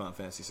happy about Final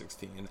Fantasy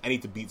 16. I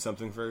need to beat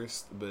something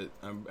first, but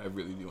I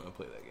really do want to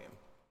play that game.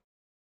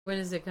 When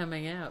is it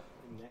coming out?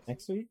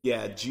 Next week?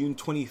 Yeah, June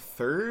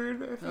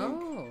 23rd, I think.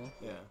 Oh.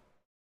 Yeah.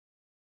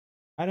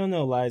 I don't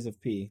know. Lies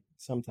of P.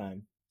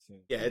 Sometime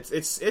soon. Yeah,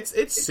 it's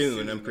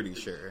soon, I'm pretty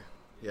sure.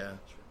 Yeah.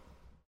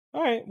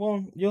 All right.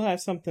 Well, you'll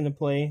have something to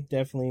play.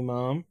 Definitely,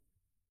 Mom.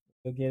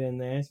 You'll get in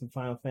there. Some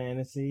Final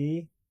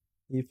Fantasy.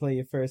 You play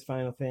your first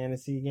Final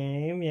Fantasy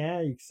game.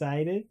 Yeah, you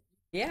excited?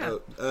 Yeah.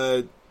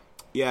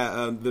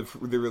 The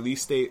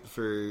release date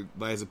for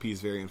Lies of P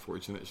is very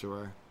unfortunate,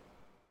 Shawar.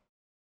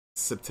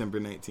 September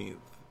 19th.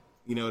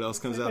 You know what else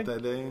comes out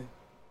that day?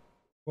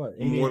 What?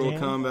 Mortal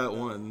Kombat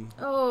 1.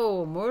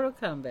 Oh, Mortal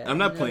Kombat. I'm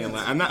not playing.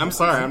 I'm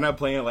sorry. I'm not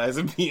playing Lies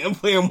of P. I'm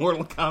playing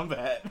Mortal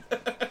Kombat.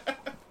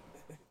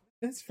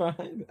 That's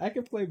fine. I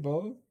can play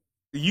both.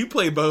 You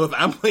play both.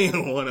 I'm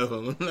playing one of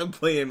them. I'm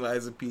playing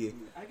Lies of P.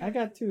 I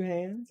got two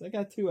hands. I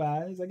got two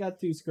eyes. I got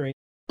two screens.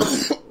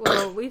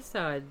 Well, we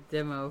saw a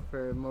demo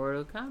for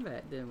Mortal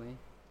Kombat, didn't we?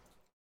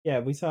 Yeah,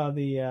 we saw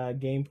the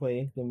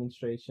gameplay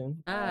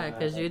demonstration.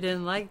 Because you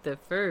didn't like the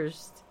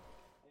first.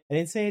 I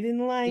didn't say I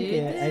didn't like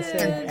You it. I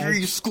said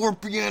Angry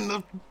Scorpion,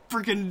 the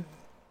freaking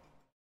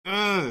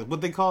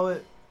what they call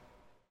it?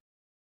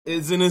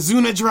 It's an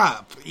Azuna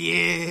drop.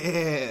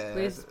 Yeah.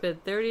 We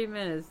spent 30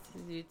 minutes.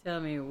 You tell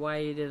me why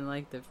you didn't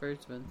like the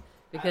first one.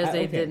 Because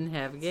they didn't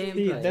have gameplay.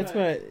 See, that's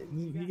what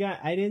you got.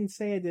 I didn't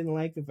say I didn't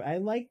like I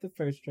liked the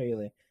first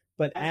trailer,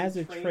 but as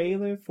a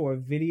trailer for a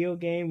video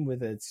game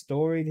with a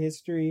storied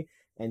history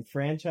and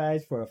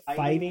franchise for a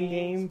fighting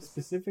game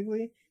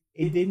specifically,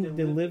 it didn't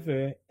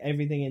deliver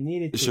everything it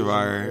needed to.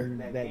 Shavar, in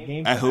that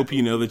game. I hope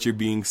you know that you're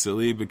being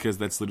silly because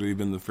that's literally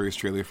been the first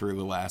trailer for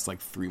the last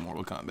 3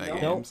 Mortal Kombat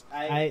games.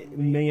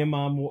 Me and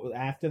Mom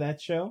after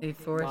that show.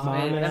 Before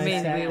Mom and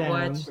I sat we down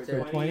watched for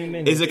it. 20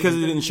 minutes. Is it because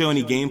it didn't show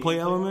any gameplay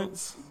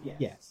elements?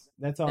 Yes,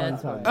 that's all I'm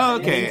talking. Oh,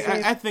 okay.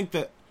 I think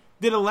that.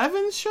 Did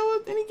 11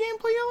 show any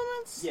gameplay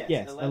elements?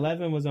 Yes,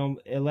 11 was on.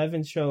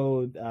 11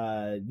 showed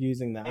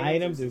using the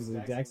items. It was the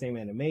exact same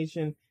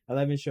animation.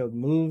 11 showed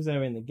moves that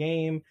are in the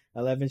game.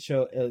 11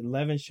 showed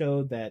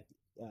that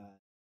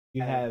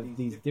you have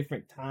these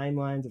different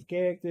timelines of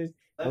characters.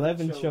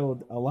 11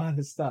 showed a lot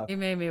of stuff. You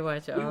made me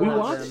watch all We of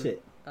watched them.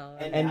 it.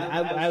 And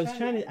I was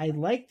trying to. I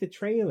liked the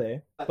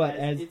trailer, but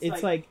as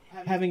it's like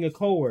having a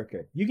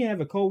coworker. You can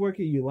have a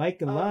coworker you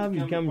like and love.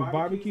 You come to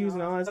barbecues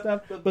and all that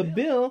stuff. But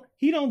Bill,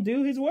 he don't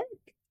do his work.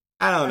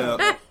 I don't know.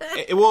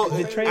 Well,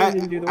 The trailer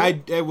didn't do the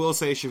work. I will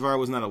say Shavar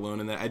was not alone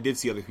in that. I did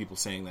see other people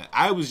saying that.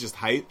 I was just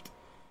hyped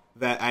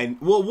that I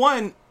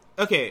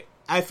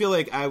feel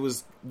like I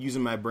was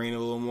using my brain a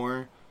little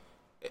more.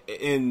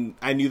 And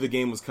I knew the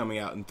game was coming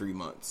out in 3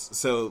 months.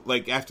 So,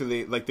 after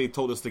they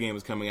told us the game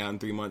was coming out in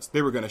 3 months,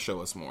 they were going to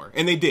show us more.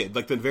 And they did.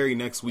 The very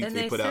next week, And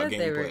they put out gameplay.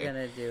 they were going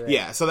to do it.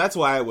 Yeah, so that's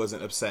why I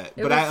wasn't upset.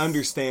 But I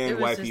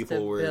understand why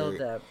people were.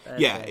 Build-up,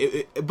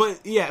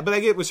 but I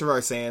get what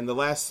Shavar's saying. The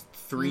last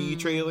 3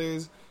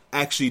 trailers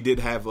actually did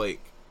have,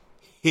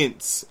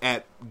 hints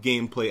at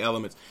gameplay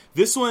elements.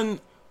 This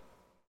one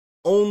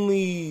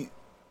only...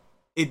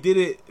 It did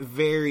it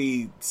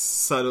very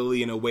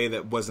subtly in a way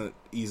that wasn't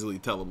easily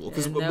tellable.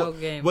 Because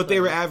what they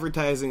were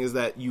advertising is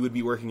that you would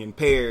be working in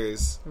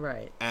pairs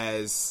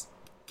as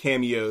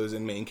cameos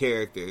and main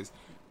characters.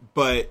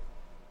 But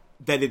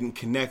that didn't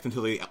connect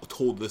until they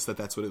told us that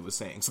that's what it was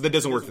saying. So that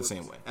doesn't work the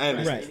same way. I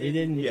understand. Right. It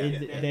didn't.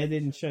 That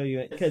didn't show you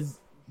it. Because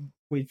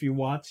if you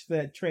watch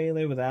that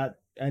trailer without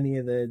any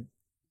of the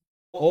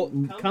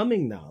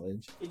coming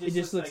knowledge, it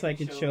just looks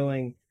like it's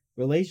showing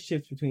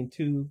relationships between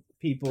two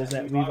people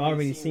that we've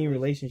already seen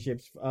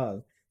relationships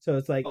of. So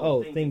it's like,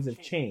 things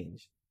have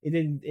changed.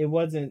 It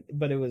wasn't,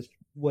 but it was,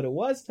 what it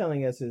was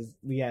telling us is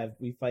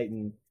we fight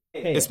in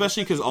chaos.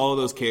 Especially because all of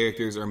those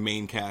characters are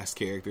main cast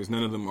characters.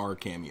 None of them are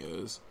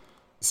cameos.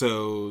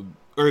 So,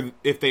 or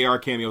if they are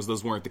cameos,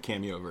 those weren't the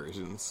cameo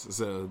versions.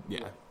 So,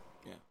 yeah.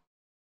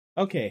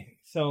 Okay,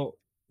 so,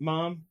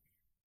 Mom,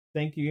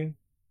 thank you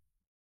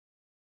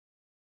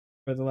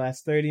for the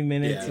last 30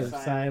 minutes of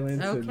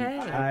silence and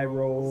eye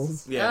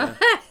rolls. Yeah.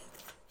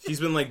 She's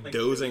been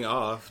dozing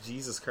off.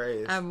 Jesus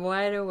Christ. I'm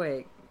wide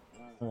awake.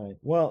 All right.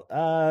 Well,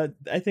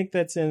 I think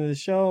that's the end of the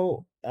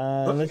show.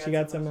 Unless you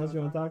got something else you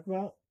want to talk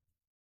about?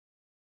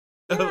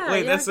 Yeah,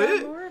 wait, that's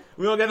it? More?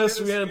 We don't got no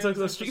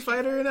Street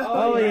Fighter in it.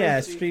 Oh yeah,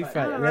 Street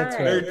Fighter. That's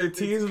right. Or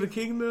Tears of the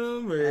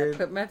Kingdom. Or... I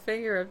put my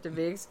finger up to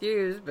be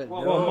excused, but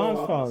Well,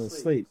 Mom's falling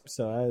asleep,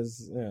 so I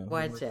was.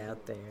 Watch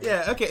out there.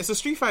 Yeah. Okay. So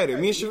Street Fighter.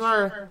 Me and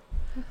Shavar,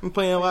 I'm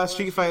playing a lot of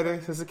Street Fighter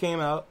since it came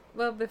out.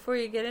 Well, before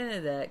you get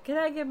into that, can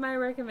I give my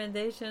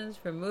recommendations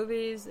for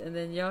movies, and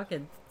then y'all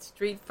can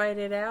street fight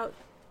it out?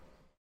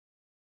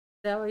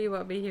 Is that why you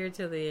want me here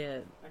till the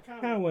end? I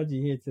kind of want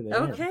you here to the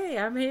end. Okay,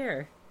 I'm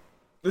here.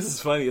 This is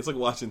funny. It's like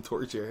watching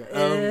torture.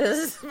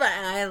 My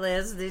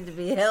eyelids need to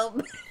be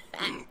held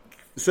back.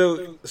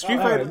 So Street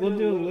Fighter.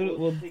 Right,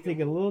 we'll take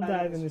a little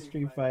dive into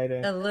Street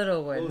Fighter. A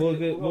little one. We'll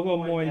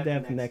go more in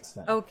depth next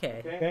time.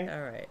 Okay.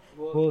 All right.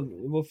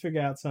 We'll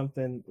figure out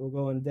something. We'll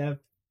go in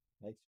depth,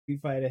 like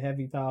Street Fighter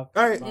heavy talk.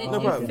 All right, You no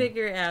problem.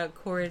 figure out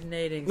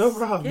coordinating No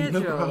problem,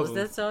 schedules. no problem.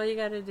 That's all you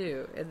got to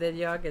do, and then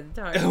y'all can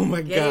talk. Oh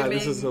my god, this gaming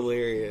is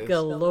hilarious.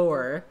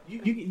 galore.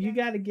 You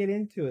got to get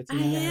into it. I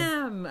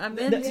am. I'm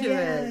into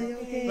it.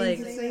 Okay, Like,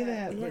 say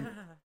that. yeah.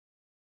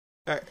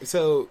 All right,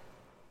 so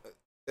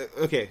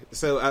okay,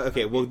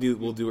 we'll do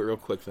it real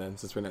quick then,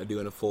 since we're not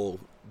doing a full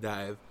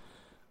dive.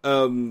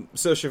 So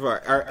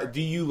Shavar,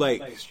 do you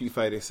like Street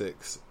Fighter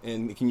 6?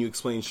 And can you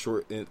explain as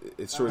short as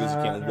you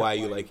can why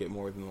you like it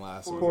more than the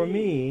last one? For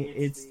me,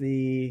 it's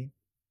the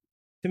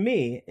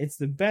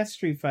best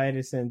Street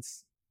Fighter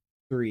since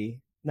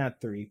 3, not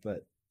 3,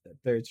 but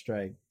Third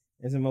Strike.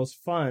 It's the most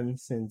fun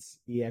since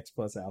EX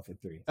plus Alpha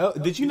 3. Oh,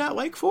 did you not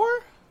like 4?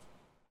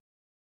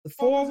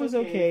 4 was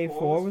okay.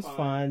 4 was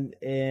fun.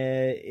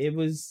 It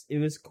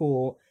was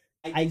cool.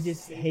 I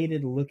just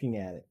hated looking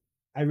at it.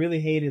 I really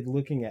hated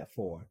looking at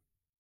 4.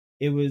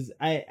 It was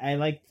I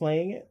liked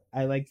playing it.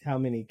 I liked how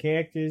many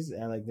characters.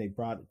 I like they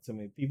brought so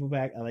many people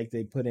back. I like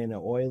they put in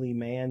an oily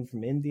man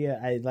from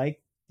India. I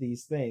like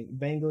these things.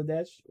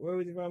 Bangladesh. Where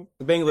was he from?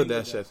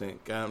 Bangladesh, I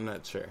think. I'm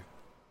not sure.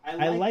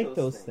 I like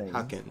those things.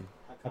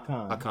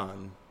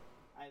 Hakan.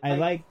 I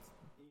liked,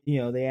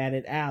 they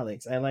added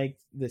Alex. I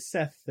liked the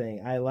Seth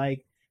thing.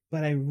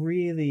 But I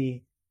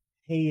really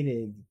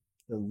hated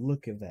the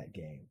look of that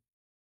game.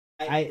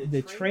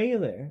 The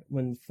trailer,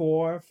 when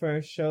 4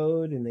 first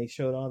showed and they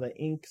showed all the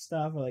ink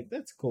stuff, I'm like,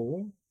 that's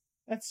cool.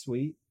 That's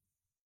sweet.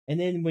 And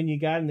then when you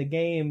got in the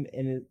game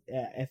and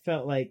it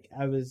felt like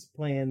I was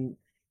playing,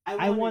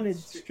 I've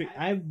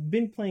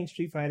been playing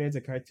Street Fighter as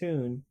a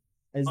cartoon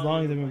as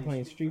long as I've been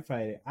playing Street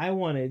Fighter. I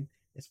wanted,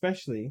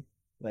 especially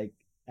like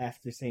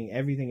after seeing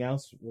everything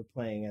else we're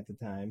playing at the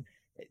time,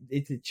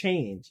 it to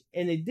change.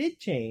 And it did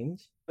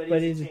change,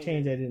 but it's a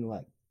change I didn't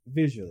like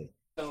visually.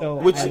 So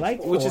which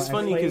is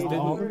funny because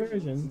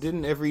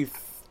didn't every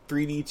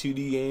 3D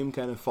 2D game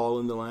kind of fall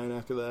into line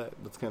after that?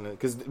 That's kind of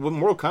because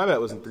Mortal Kombat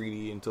wasn't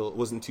 3D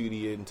wasn't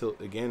 2D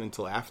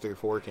until after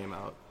 4 came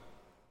out.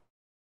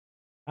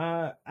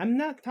 I'm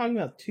not talking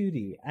about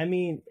 2D. I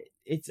mean,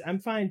 I'm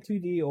fine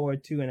 2D or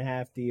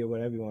 2.5D or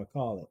whatever you want to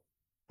call it.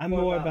 I'm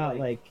more about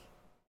like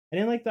I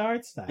didn't like the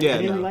art style. Yeah,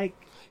 I didn't like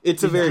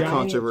it's a very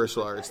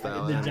controversial art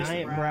style. The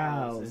giant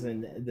brows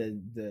and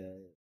the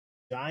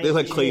giant. They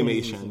like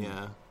claymation,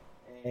 yeah.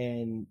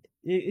 And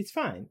it's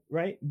fine,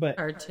 right? But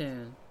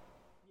Cartoon.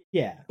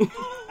 Yeah,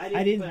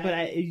 I didn't.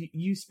 But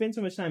you spend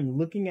so much time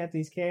looking at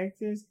these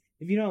characters.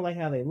 If you don't like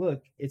how they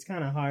look, it's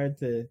kind of hard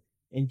to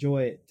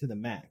enjoy it to the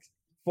max.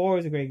 4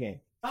 is a great game.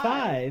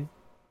 5,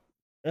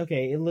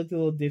 okay, it looked a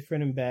little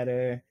different and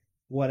better.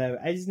 Whatever.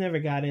 I just never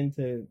got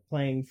into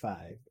playing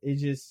 5. It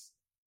just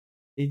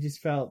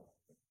felt.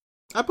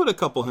 I put a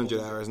couple hundred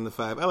hours into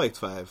 5. I liked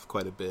 5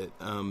 quite a bit.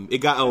 It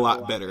got a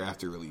lot better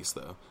after release,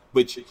 though.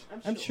 Which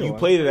I'm sure you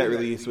played it at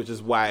release, which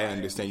is why I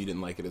understand you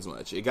didn't like it as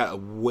much. It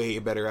got way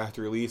better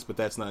after release, but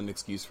that's not an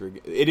excuse for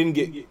it. Didn't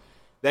get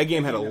that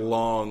game had a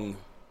long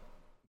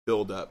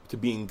build up to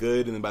being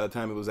good, and then by the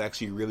time it was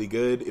actually really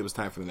good, it was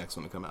time for the next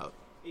one to come out.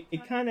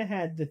 It kind of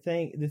had the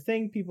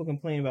thing people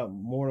complain about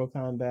Mortal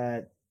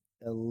Kombat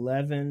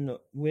 11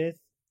 with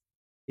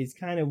is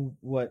kind of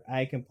what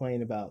I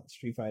complain about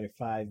Street Fighter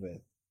 5 with.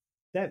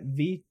 That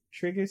V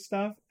trigger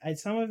stuff,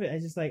 some of it I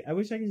just like. I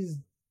wish I could just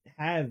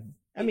have.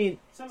 I mean,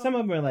 some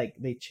of them are like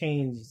they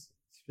change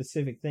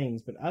specific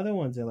things, but other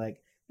ones are like,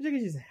 I wish I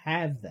could just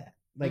have that.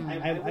 Like,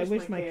 I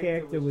wish my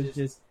character was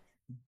just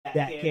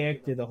that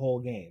character the whole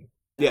game.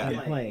 Yeah,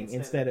 I'm playing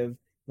instead of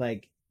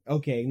like,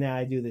 okay, now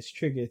I do this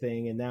trigger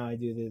thing, and now I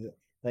do this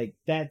like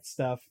that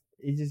stuff.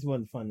 It just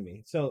wasn't fun to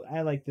me. So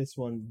I like this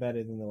one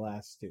better than the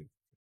last 2.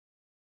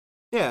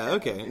 Yeah.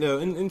 Okay. No,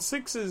 and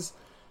 6 is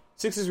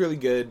really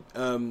good.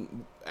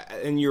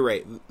 And you're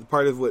right.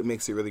 Part of what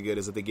makes it really good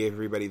is that they gave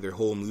everybody their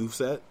whole move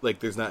set. Like,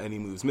 there's not any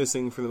moves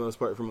missing for the most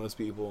part for most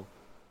people.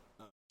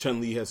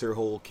 Chun-Li has her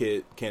whole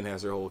kit. Ken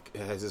has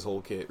his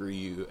whole kit.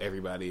 Ryu,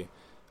 everybody.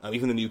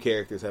 Even the new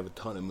characters have a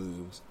ton of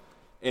moves.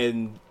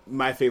 And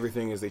my favorite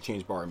thing is they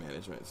changed bar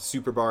management.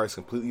 Super bar is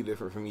completely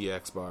different from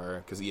EX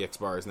bar because EX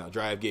bar is now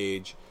drive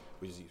gauge,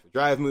 which is used for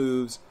drive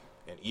moves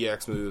and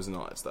EX moves and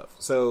all that stuff.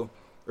 So,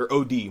 or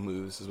OD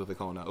moves is what they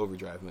call now,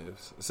 overdrive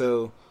moves.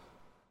 So,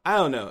 I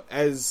don't know.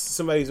 As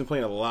somebody who's been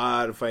playing a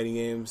lot of fighting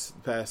games,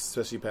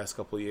 especially past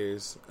couple of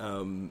years,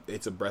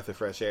 it's a breath of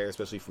fresh air,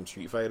 especially from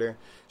Street Fighter.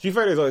 Street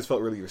Fighter has always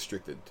felt really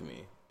restricted to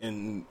me,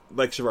 and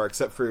like Shavar,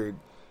 except for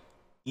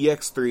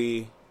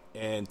EX3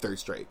 and Third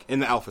Strike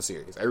in the Alpha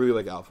series. I really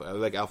like Alpha. I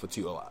like Alpha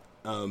 2 a lot.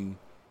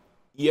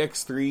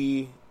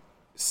 EX3,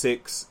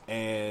 6,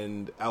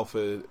 and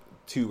Alpha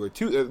 2 are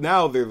two.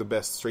 Now they're the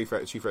best Street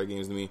Fighter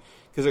games to me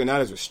because they're not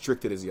as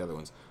restricted as the other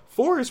ones.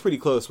 4 is pretty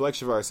close, but like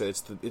Shavar said,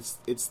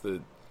 it's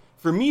the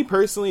for me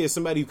personally, as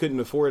somebody who couldn't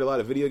afford a lot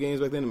of video games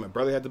back then, and my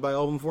brother had to buy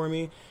all of them for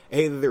me, I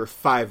hated that there were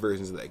 5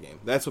 versions of that game.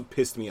 That's what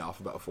pissed me off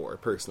about 4,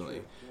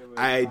 personally.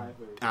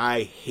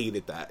 I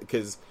hated that,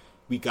 because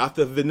we got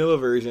the vanilla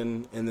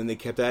version, and then they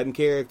kept adding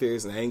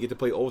characters, and I didn't get to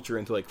play Ultra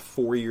until like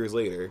 4 years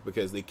later,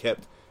 because they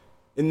kept...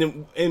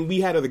 And we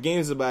had other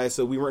games to buy,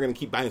 so we weren't going to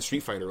keep buying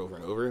Street Fighter over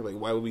and over. Like,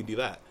 why would we do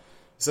that?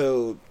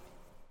 So,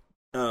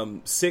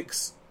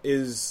 6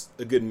 is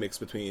a good mix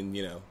between,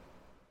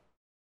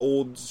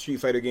 old Street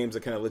Fighter games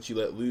that kind of let you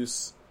let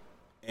loose,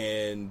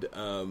 and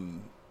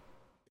kind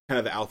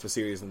of the Alpha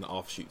series and the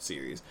Offshoot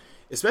series.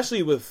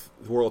 Especially with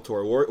World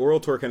Tour.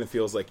 World Tour kind of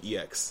feels like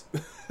EX.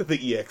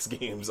 The EX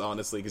games,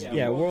 honestly.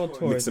 World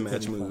Tour mix and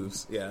match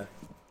moves. Fun. Yeah.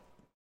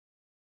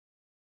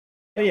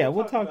 Oh, yeah,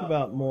 we'll talk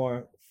about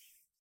more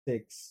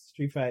 6.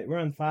 Street Fighter. We're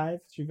on 5?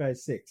 Street Fighter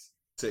 6.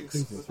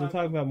 6. We'll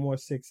talk about more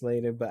 6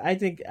 later, but I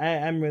think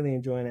I'm really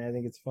enjoying it. I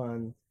think it's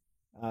fun.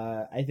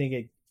 I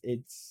think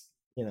it's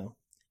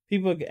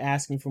people are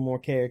asking for more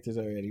characters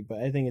already, but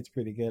I think it's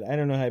pretty good. I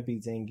don't know how it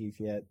beats Zangief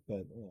yet,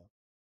 but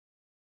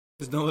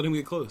just don't let him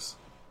get close.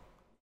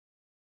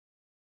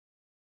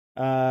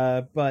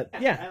 But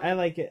yeah, I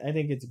like it. I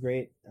think it's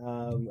great.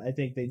 I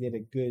think they did a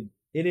good.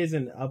 It is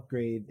an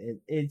upgrade.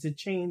 It's a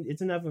change.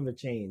 It's enough of a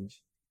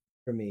change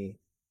for me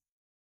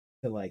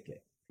to like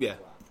it. Yeah.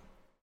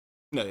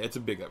 No, it's a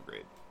big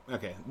upgrade.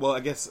 Okay. Well, I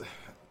guess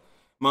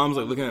Mom's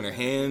like looking at her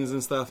hands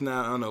and stuff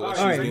now. I don't know what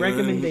she's doing. All right,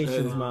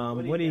 recommendations,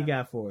 Mom. What do you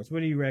got for us? What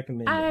do you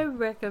recommend? I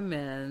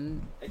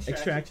recommend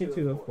Extraction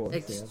 2, of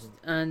course.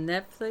 On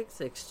Netflix,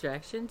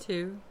 Extraction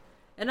 2,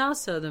 and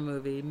also the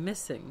movie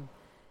Missing.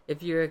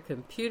 If you're a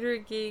computer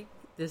geek,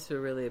 this will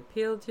really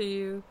appeal to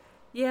you.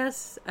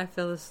 Yes, I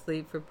fell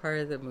asleep for part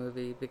of the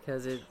movie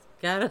because it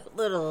got a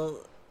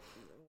little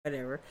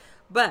whatever.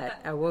 But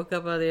I woke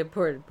up on the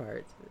important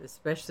parts,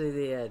 especially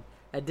the end.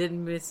 I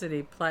didn't miss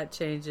any plot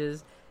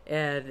changes,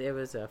 and it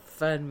was a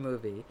fun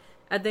movie.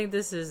 I think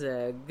this is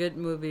a good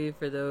movie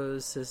for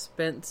those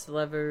suspense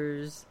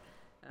lovers,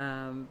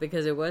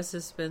 because it was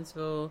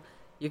suspenseful.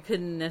 You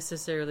couldn't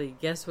necessarily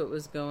guess what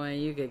was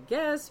going. You could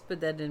guess, but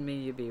that didn't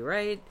mean you'd be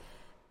right.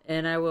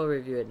 And I will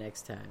review it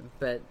next time.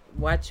 But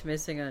watch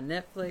Missing on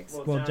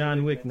Netflix. Well,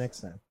 John Wick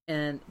next time.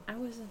 And I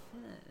wasn't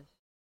finished.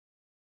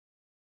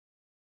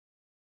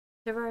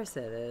 Shavar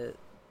said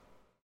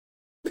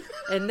it.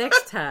 And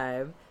next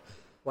time,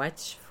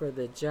 watch for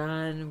the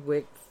John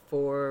Wick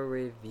 4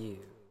 review.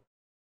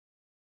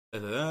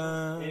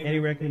 Any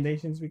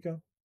recommendations, Rico?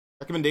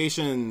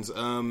 Recommendations.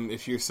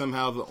 If you're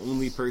somehow the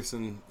only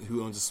person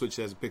who owns a Switch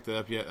that hasn't picked it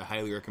up yet, I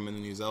highly recommend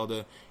the new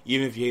Zelda.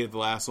 Even if you hated the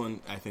last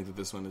one, I think that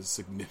this one is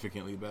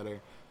significantly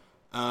better.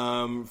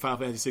 Final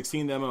Fantasy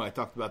 16 demo, I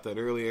talked about that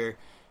earlier.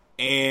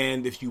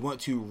 And if you want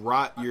to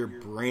rot your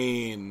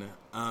brain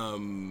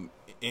and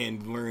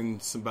learn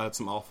about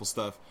some awful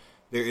stuff,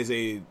 there is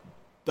a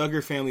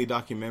Duggar family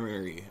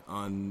documentary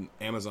on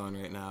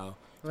Amazon right now.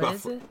 What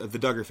is it? The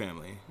Duggar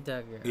family.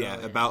 Duggar. Yeah,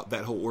 about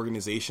that whole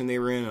organization they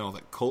were in and all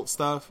that cult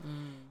stuff.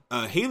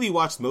 Haley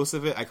watched most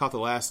of it. I caught the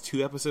last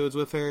 2 episodes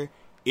with her.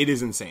 It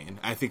is insane.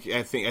 I think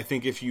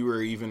if you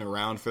were even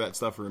around for that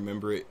stuff or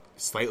remember it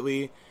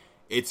slightly,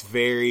 it's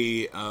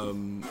very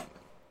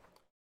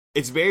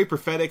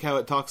prophetic how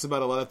it talks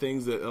about a lot of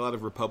things that a lot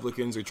of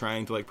Republicans are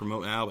trying to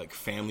promote now, like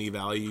family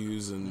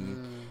values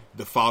and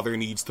the father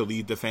needs to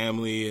lead the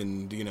family,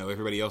 and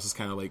everybody else is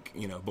kind of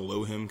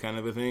below him, kind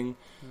of a thing.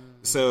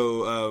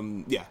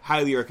 So yeah,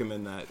 highly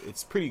recommend that.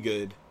 It's pretty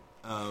good.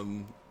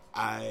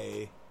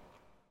 I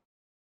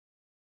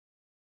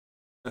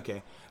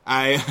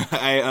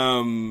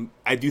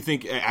do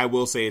think I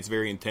will say it's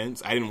very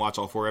intense. I didn't watch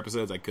all 4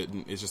 episodes. I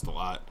couldn't. It's just a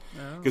lot.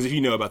 Because if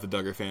you know about the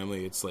Duggar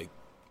family, it's like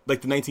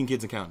the 19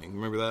 Kids and Counting.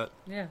 Remember that?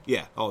 Yeah.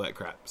 Yeah, all that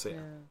crap. So yeah.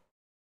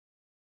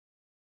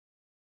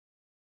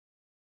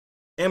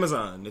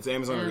 Amazon. It's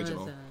Amazon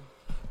original.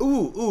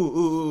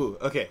 Ooh.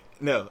 Okay.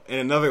 No.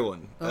 And another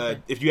one. Okay.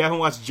 If you haven't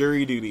watched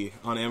Jury Duty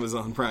on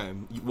Amazon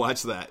Prime,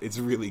 watch that. It's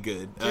really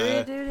good.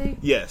 Jury Duty?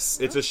 Yes.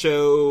 It's a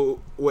show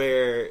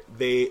where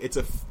it's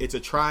a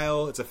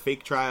trial. It's a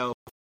fake trial.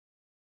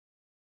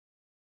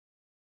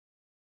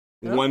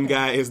 Okay. One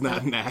guy is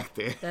not an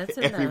actor. That's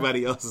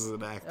Everybody else is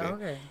an actor.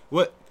 Okay.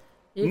 What?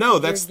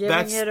 That's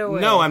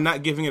no, I'm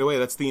not giving it away.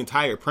 That's the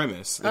entire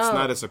premise. It's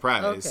not a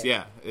surprise. Okay.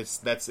 Yeah,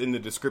 that's in the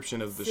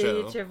description of the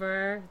show.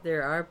 Shavar,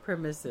 there are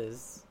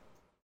premises.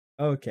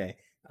 Okay.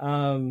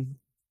 First,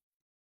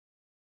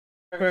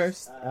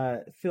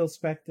 Phil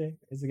Spector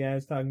is the guy I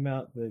was talking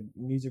about, the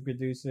music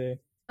producer.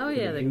 Oh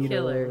yeah, the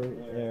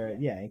killer.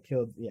 Yeah, he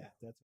killed. Yeah,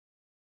 that's.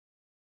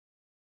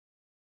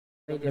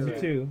 Number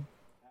 2,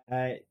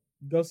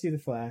 go see The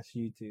Flash.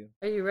 You too.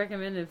 Are you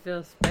recommending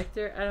Phil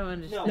Spector? I don't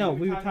understand. No,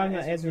 we were talking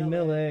about Ezra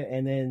Miller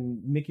and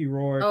then Mickey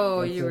Rourke.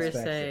 Oh, and you Phil were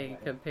Spector. saying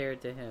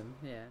compared to him,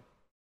 yeah.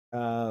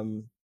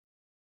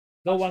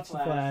 Go watch The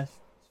Flash.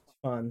 It's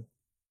fun.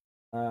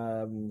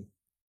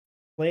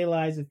 Play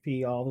Lies of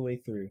P all the way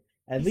through.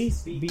 At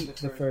least beat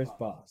the first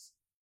boss.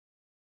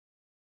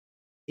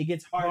 It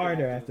gets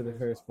harder after the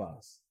first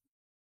boss,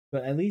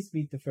 but at least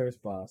beat the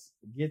first boss.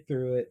 Get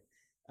through it.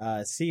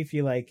 See if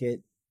you like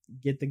it.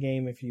 Get the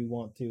game if you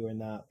want to or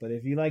not. But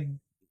if you like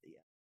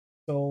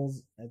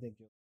Souls, I think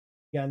you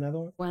got another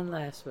one. One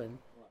last one.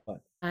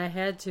 What? I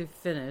had to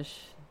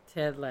finish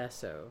Ted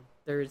Lasso,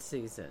 3rd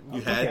season.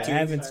 You had to? I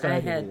haven't started. I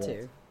had it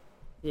yet. to.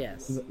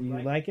 Yes. You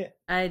like it?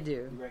 I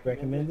do.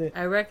 Recommend it?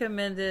 I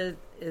recommend it.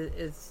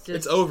 It's just.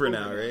 It's over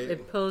now, right?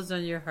 It pulls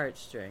on your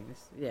heartstrings.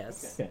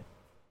 Yes. Okay.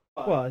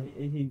 Well,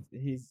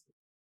 he's.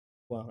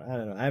 Well, I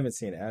don't know. I haven't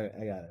seen it.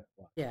 I got it.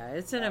 Yeah,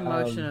 it's an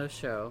emotional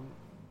show,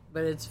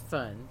 but it's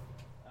fun.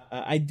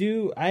 I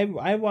do. I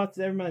watched.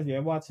 That reminds me. I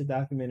watched a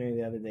documentary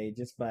the other day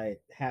just by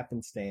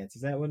happenstance.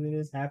 Is that what it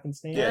is?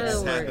 Happenstance.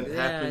 Yes, That'll work.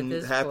 At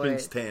this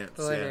happenstance.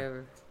 point,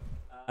 whatever.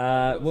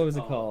 What was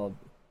it called?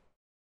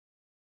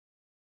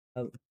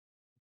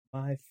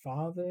 My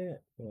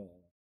father.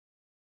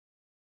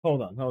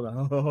 Hold on. No,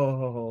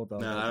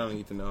 I don't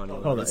need to know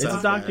anymore. Hold on. It's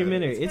a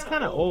documentary. It's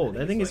kind of old.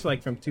 I think it's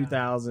like from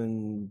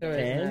 2010 So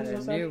it's or not a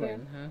something. new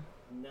one, huh?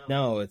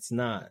 No, it's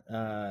not.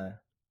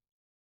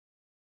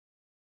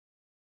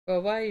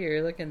 Well, while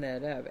you're looking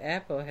that up,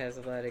 Apple has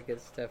a lot of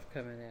good stuff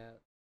coming out.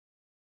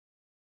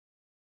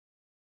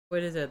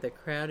 What is that? The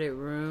Crowded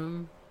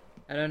Room?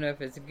 I don't know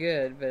if it's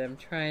good, but I'm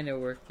trying to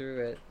work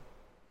through it.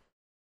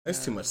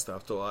 There's too much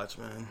stuff to watch,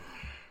 man.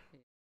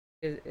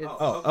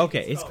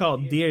 Okay. It's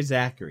called Dear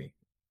Zachary,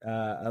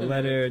 a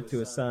letter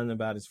to a son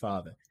about his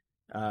father.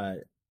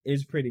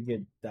 It's a pretty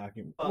good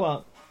document.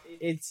 Well,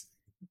 it's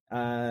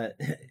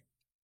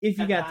if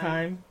you got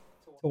time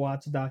to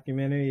watch a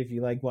documentary, if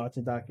you like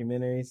watching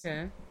documentaries,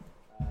 Okay.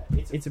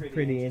 it's a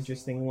pretty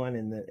interesting one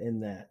in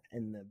the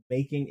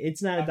making.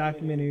 It's not a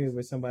documentary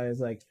where somebody's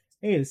like,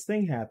 "Hey, this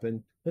thing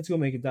happened. Let's go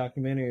make a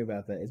documentary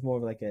about that." It's more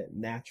of like a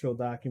natural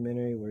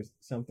documentary where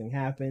something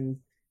happened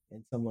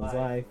in someone's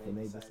life and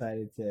they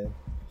decided to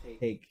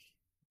take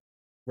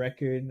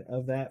record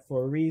of that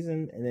for a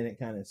reason, and then it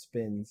kind of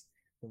spins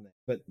from that.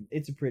 But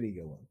it's a pretty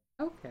good one.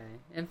 Okay.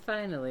 And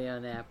finally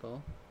on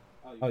Apple,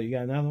 Oh, you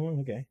got another one?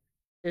 Okay.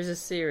 there's a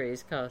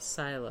series called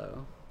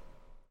Silo.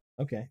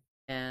 Okay.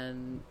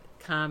 And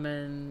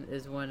Common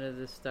is one of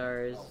the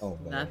stars, Oh,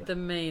 boy. not the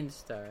main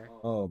star.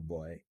 Oh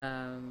boy.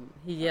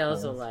 He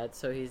yells a lot,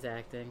 so he's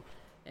acting.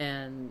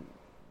 And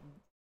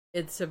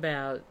it's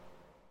about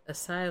a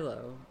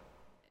silo,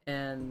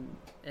 and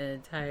an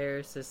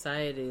entire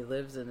society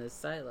lives in this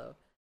silo.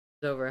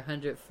 There's over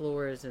 100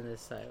 floors in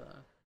this silo.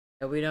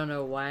 And we don't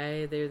know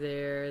why they're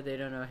there. They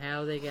don't know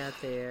how they got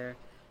there.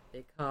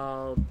 They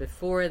called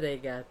before they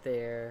got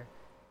there.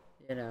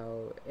 You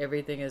know,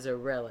 everything is a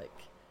relic.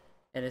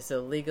 And it's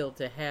illegal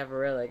to have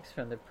relics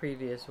from the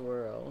previous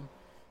world.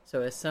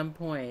 So at some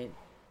point,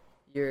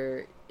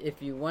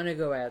 if you want to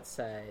go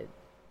outside,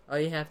 all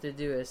you have to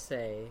do is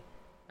say,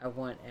 "I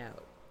want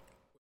out."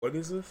 What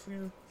is this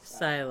again?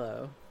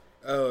 Silo.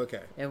 Oh,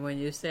 okay. And when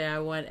you say "I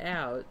want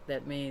out,"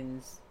 that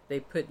means they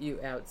put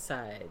you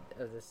outside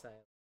of the silo.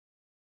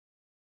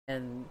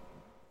 And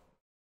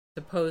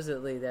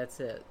supposedly that's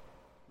it.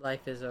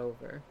 Life is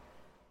over.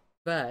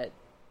 But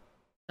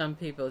some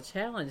people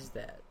challenge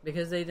that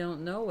because they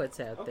don't know what's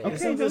out there. Okay.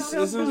 Isn't this Keep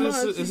just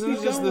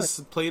going. this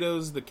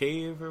Plato's The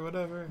Cave or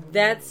whatever?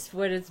 That's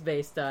what it's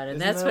based on,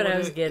 and that's what I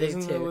was getting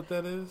Isn't to. that what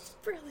that is?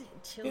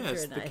 Brilliant children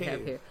Yes, The I have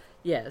Cave. here.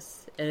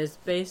 Yes, and it's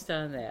based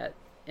on that,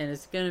 and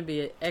it's going to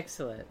be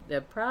excellent.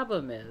 The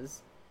problem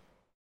is,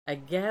 I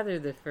gather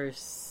the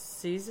first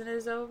season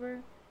is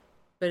over,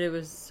 but it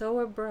was so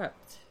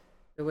abrupt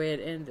the way it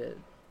ended.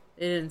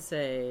 It didn't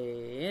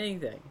say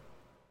anything,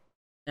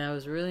 and I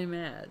was really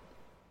mad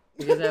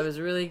because I was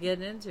really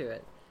getting into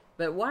it.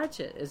 But watch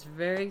it; it's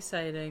very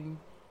exciting,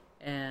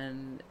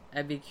 and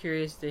I'd be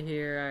curious to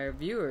hear our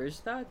viewers'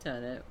 thoughts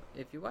on it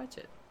if you watch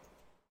it.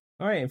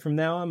 All right, and from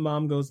now on,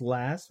 Mom goes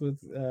last with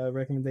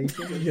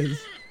recommendations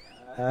because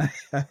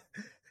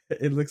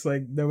it looks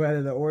like no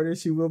matter the order,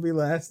 she will be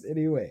last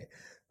anyway.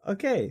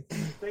 Okay,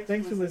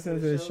 thanks for listening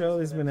to the show.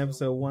 This has been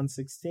episode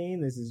 116.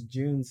 This is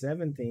June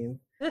 17th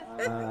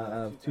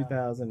of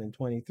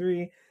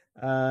 2023.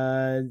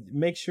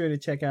 Make sure to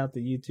check out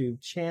the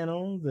YouTube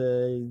channel,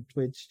 the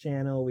Twitch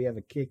channel. We have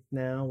a Kick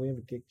now. We have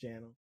a Kick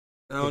channel.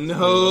 Oh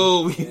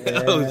no!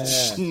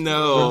 Yeah.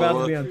 No! We're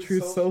about to be on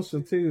Truth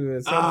Social too.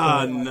 At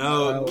some point.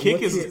 No!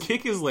 Kick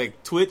is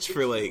like Twitch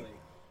for like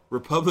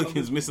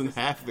Republicans missing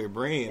half their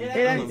brain.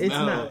 It's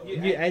not.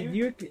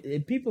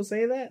 People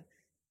say that.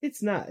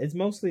 It's not. It's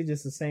mostly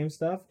just the same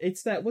stuff.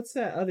 It's that. What's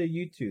that other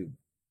YouTube?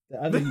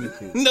 The other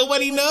YouTube.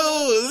 Nobody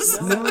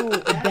knows. No,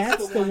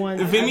 that's the one.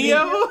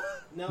 Vimeo.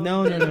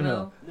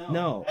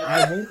 No.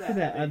 I went to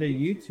that other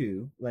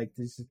YouTube. Like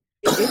this.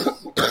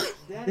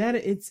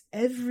 It's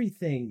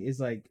everything is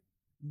like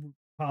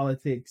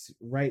politics,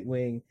 right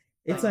wing.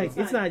 It's like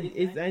it's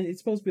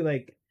supposed to be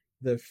like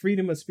the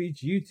freedom of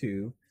speech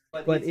YouTube,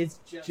 but it's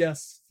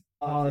just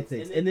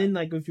politics. And then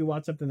like if you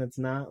watch something that's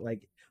not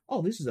like,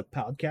 oh, this is a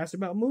podcast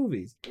about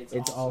movies,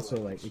 it's also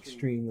like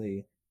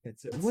extremely.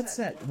 It's what's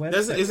that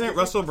website? Isn't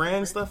Russell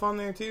Brand stuff on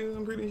there too?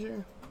 I'm pretty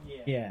sure.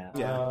 Yeah.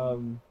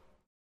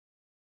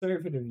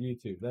 Conservative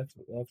YouTube. That's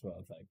what I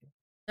was like.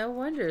 No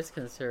wonder it's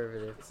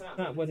conservative. It's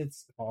not what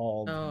it's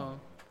called. Oh,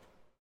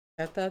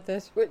 I thought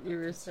that's what you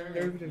were saying.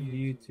 Conservative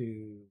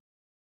YouTube.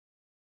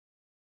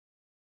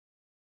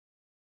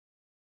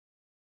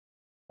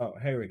 Oh,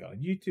 here we go.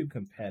 YouTube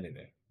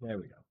competitive. There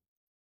we go.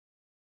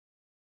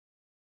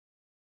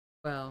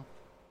 Well,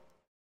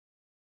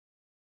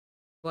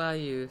 while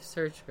you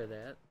search for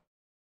that,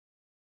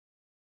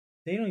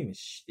 They don't even.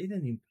 It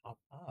doesn't even pop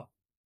up.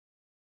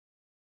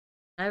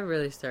 I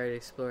really started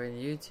exploring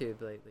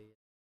YouTube lately.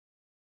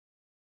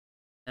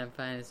 I'm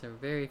finding some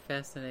very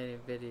fascinating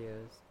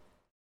videos.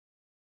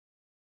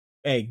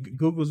 Hey,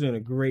 Google's doing a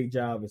great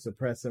job of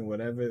suppressing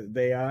whatever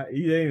they are. They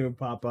didn't even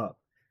pop up.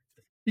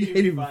 You can't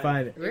even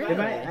find it.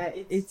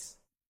 Really? It's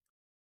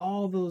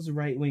all those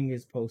right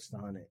wingers post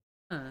on it.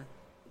 Huh.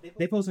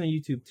 They post on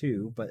YouTube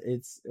too, but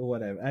it's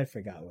whatever. I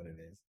forgot what it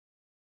is.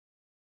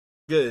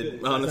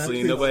 Good.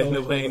 Honestly,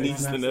 nobody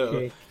needs to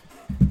know.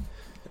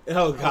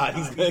 Oh God,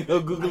 he's gonna go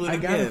Google it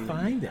again. I gotta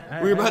find it.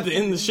 We're about to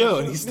end the show,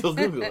 and he's still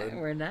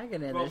Googling. We're not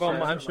gonna end the Well,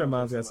 show. I'm sure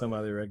Mom's got some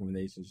other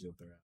recommendations she'll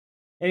throw out.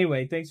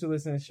 Anyway, thanks for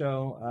listening to the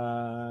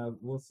show.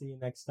 We'll see you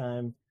next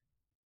time.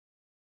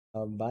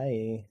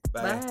 Bye.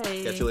 Bye.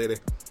 Catch you later.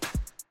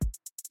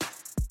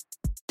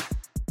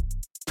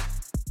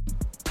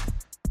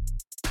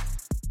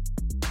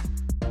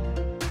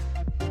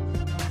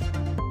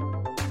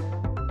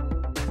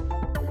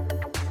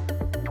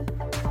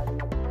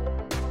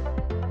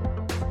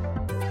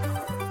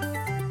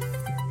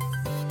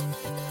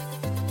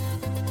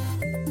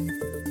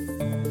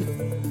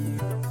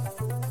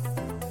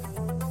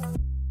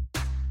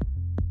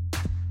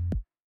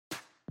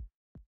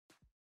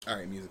 All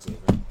right, music's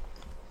over.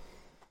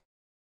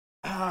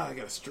 I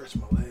gotta stretch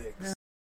my legs.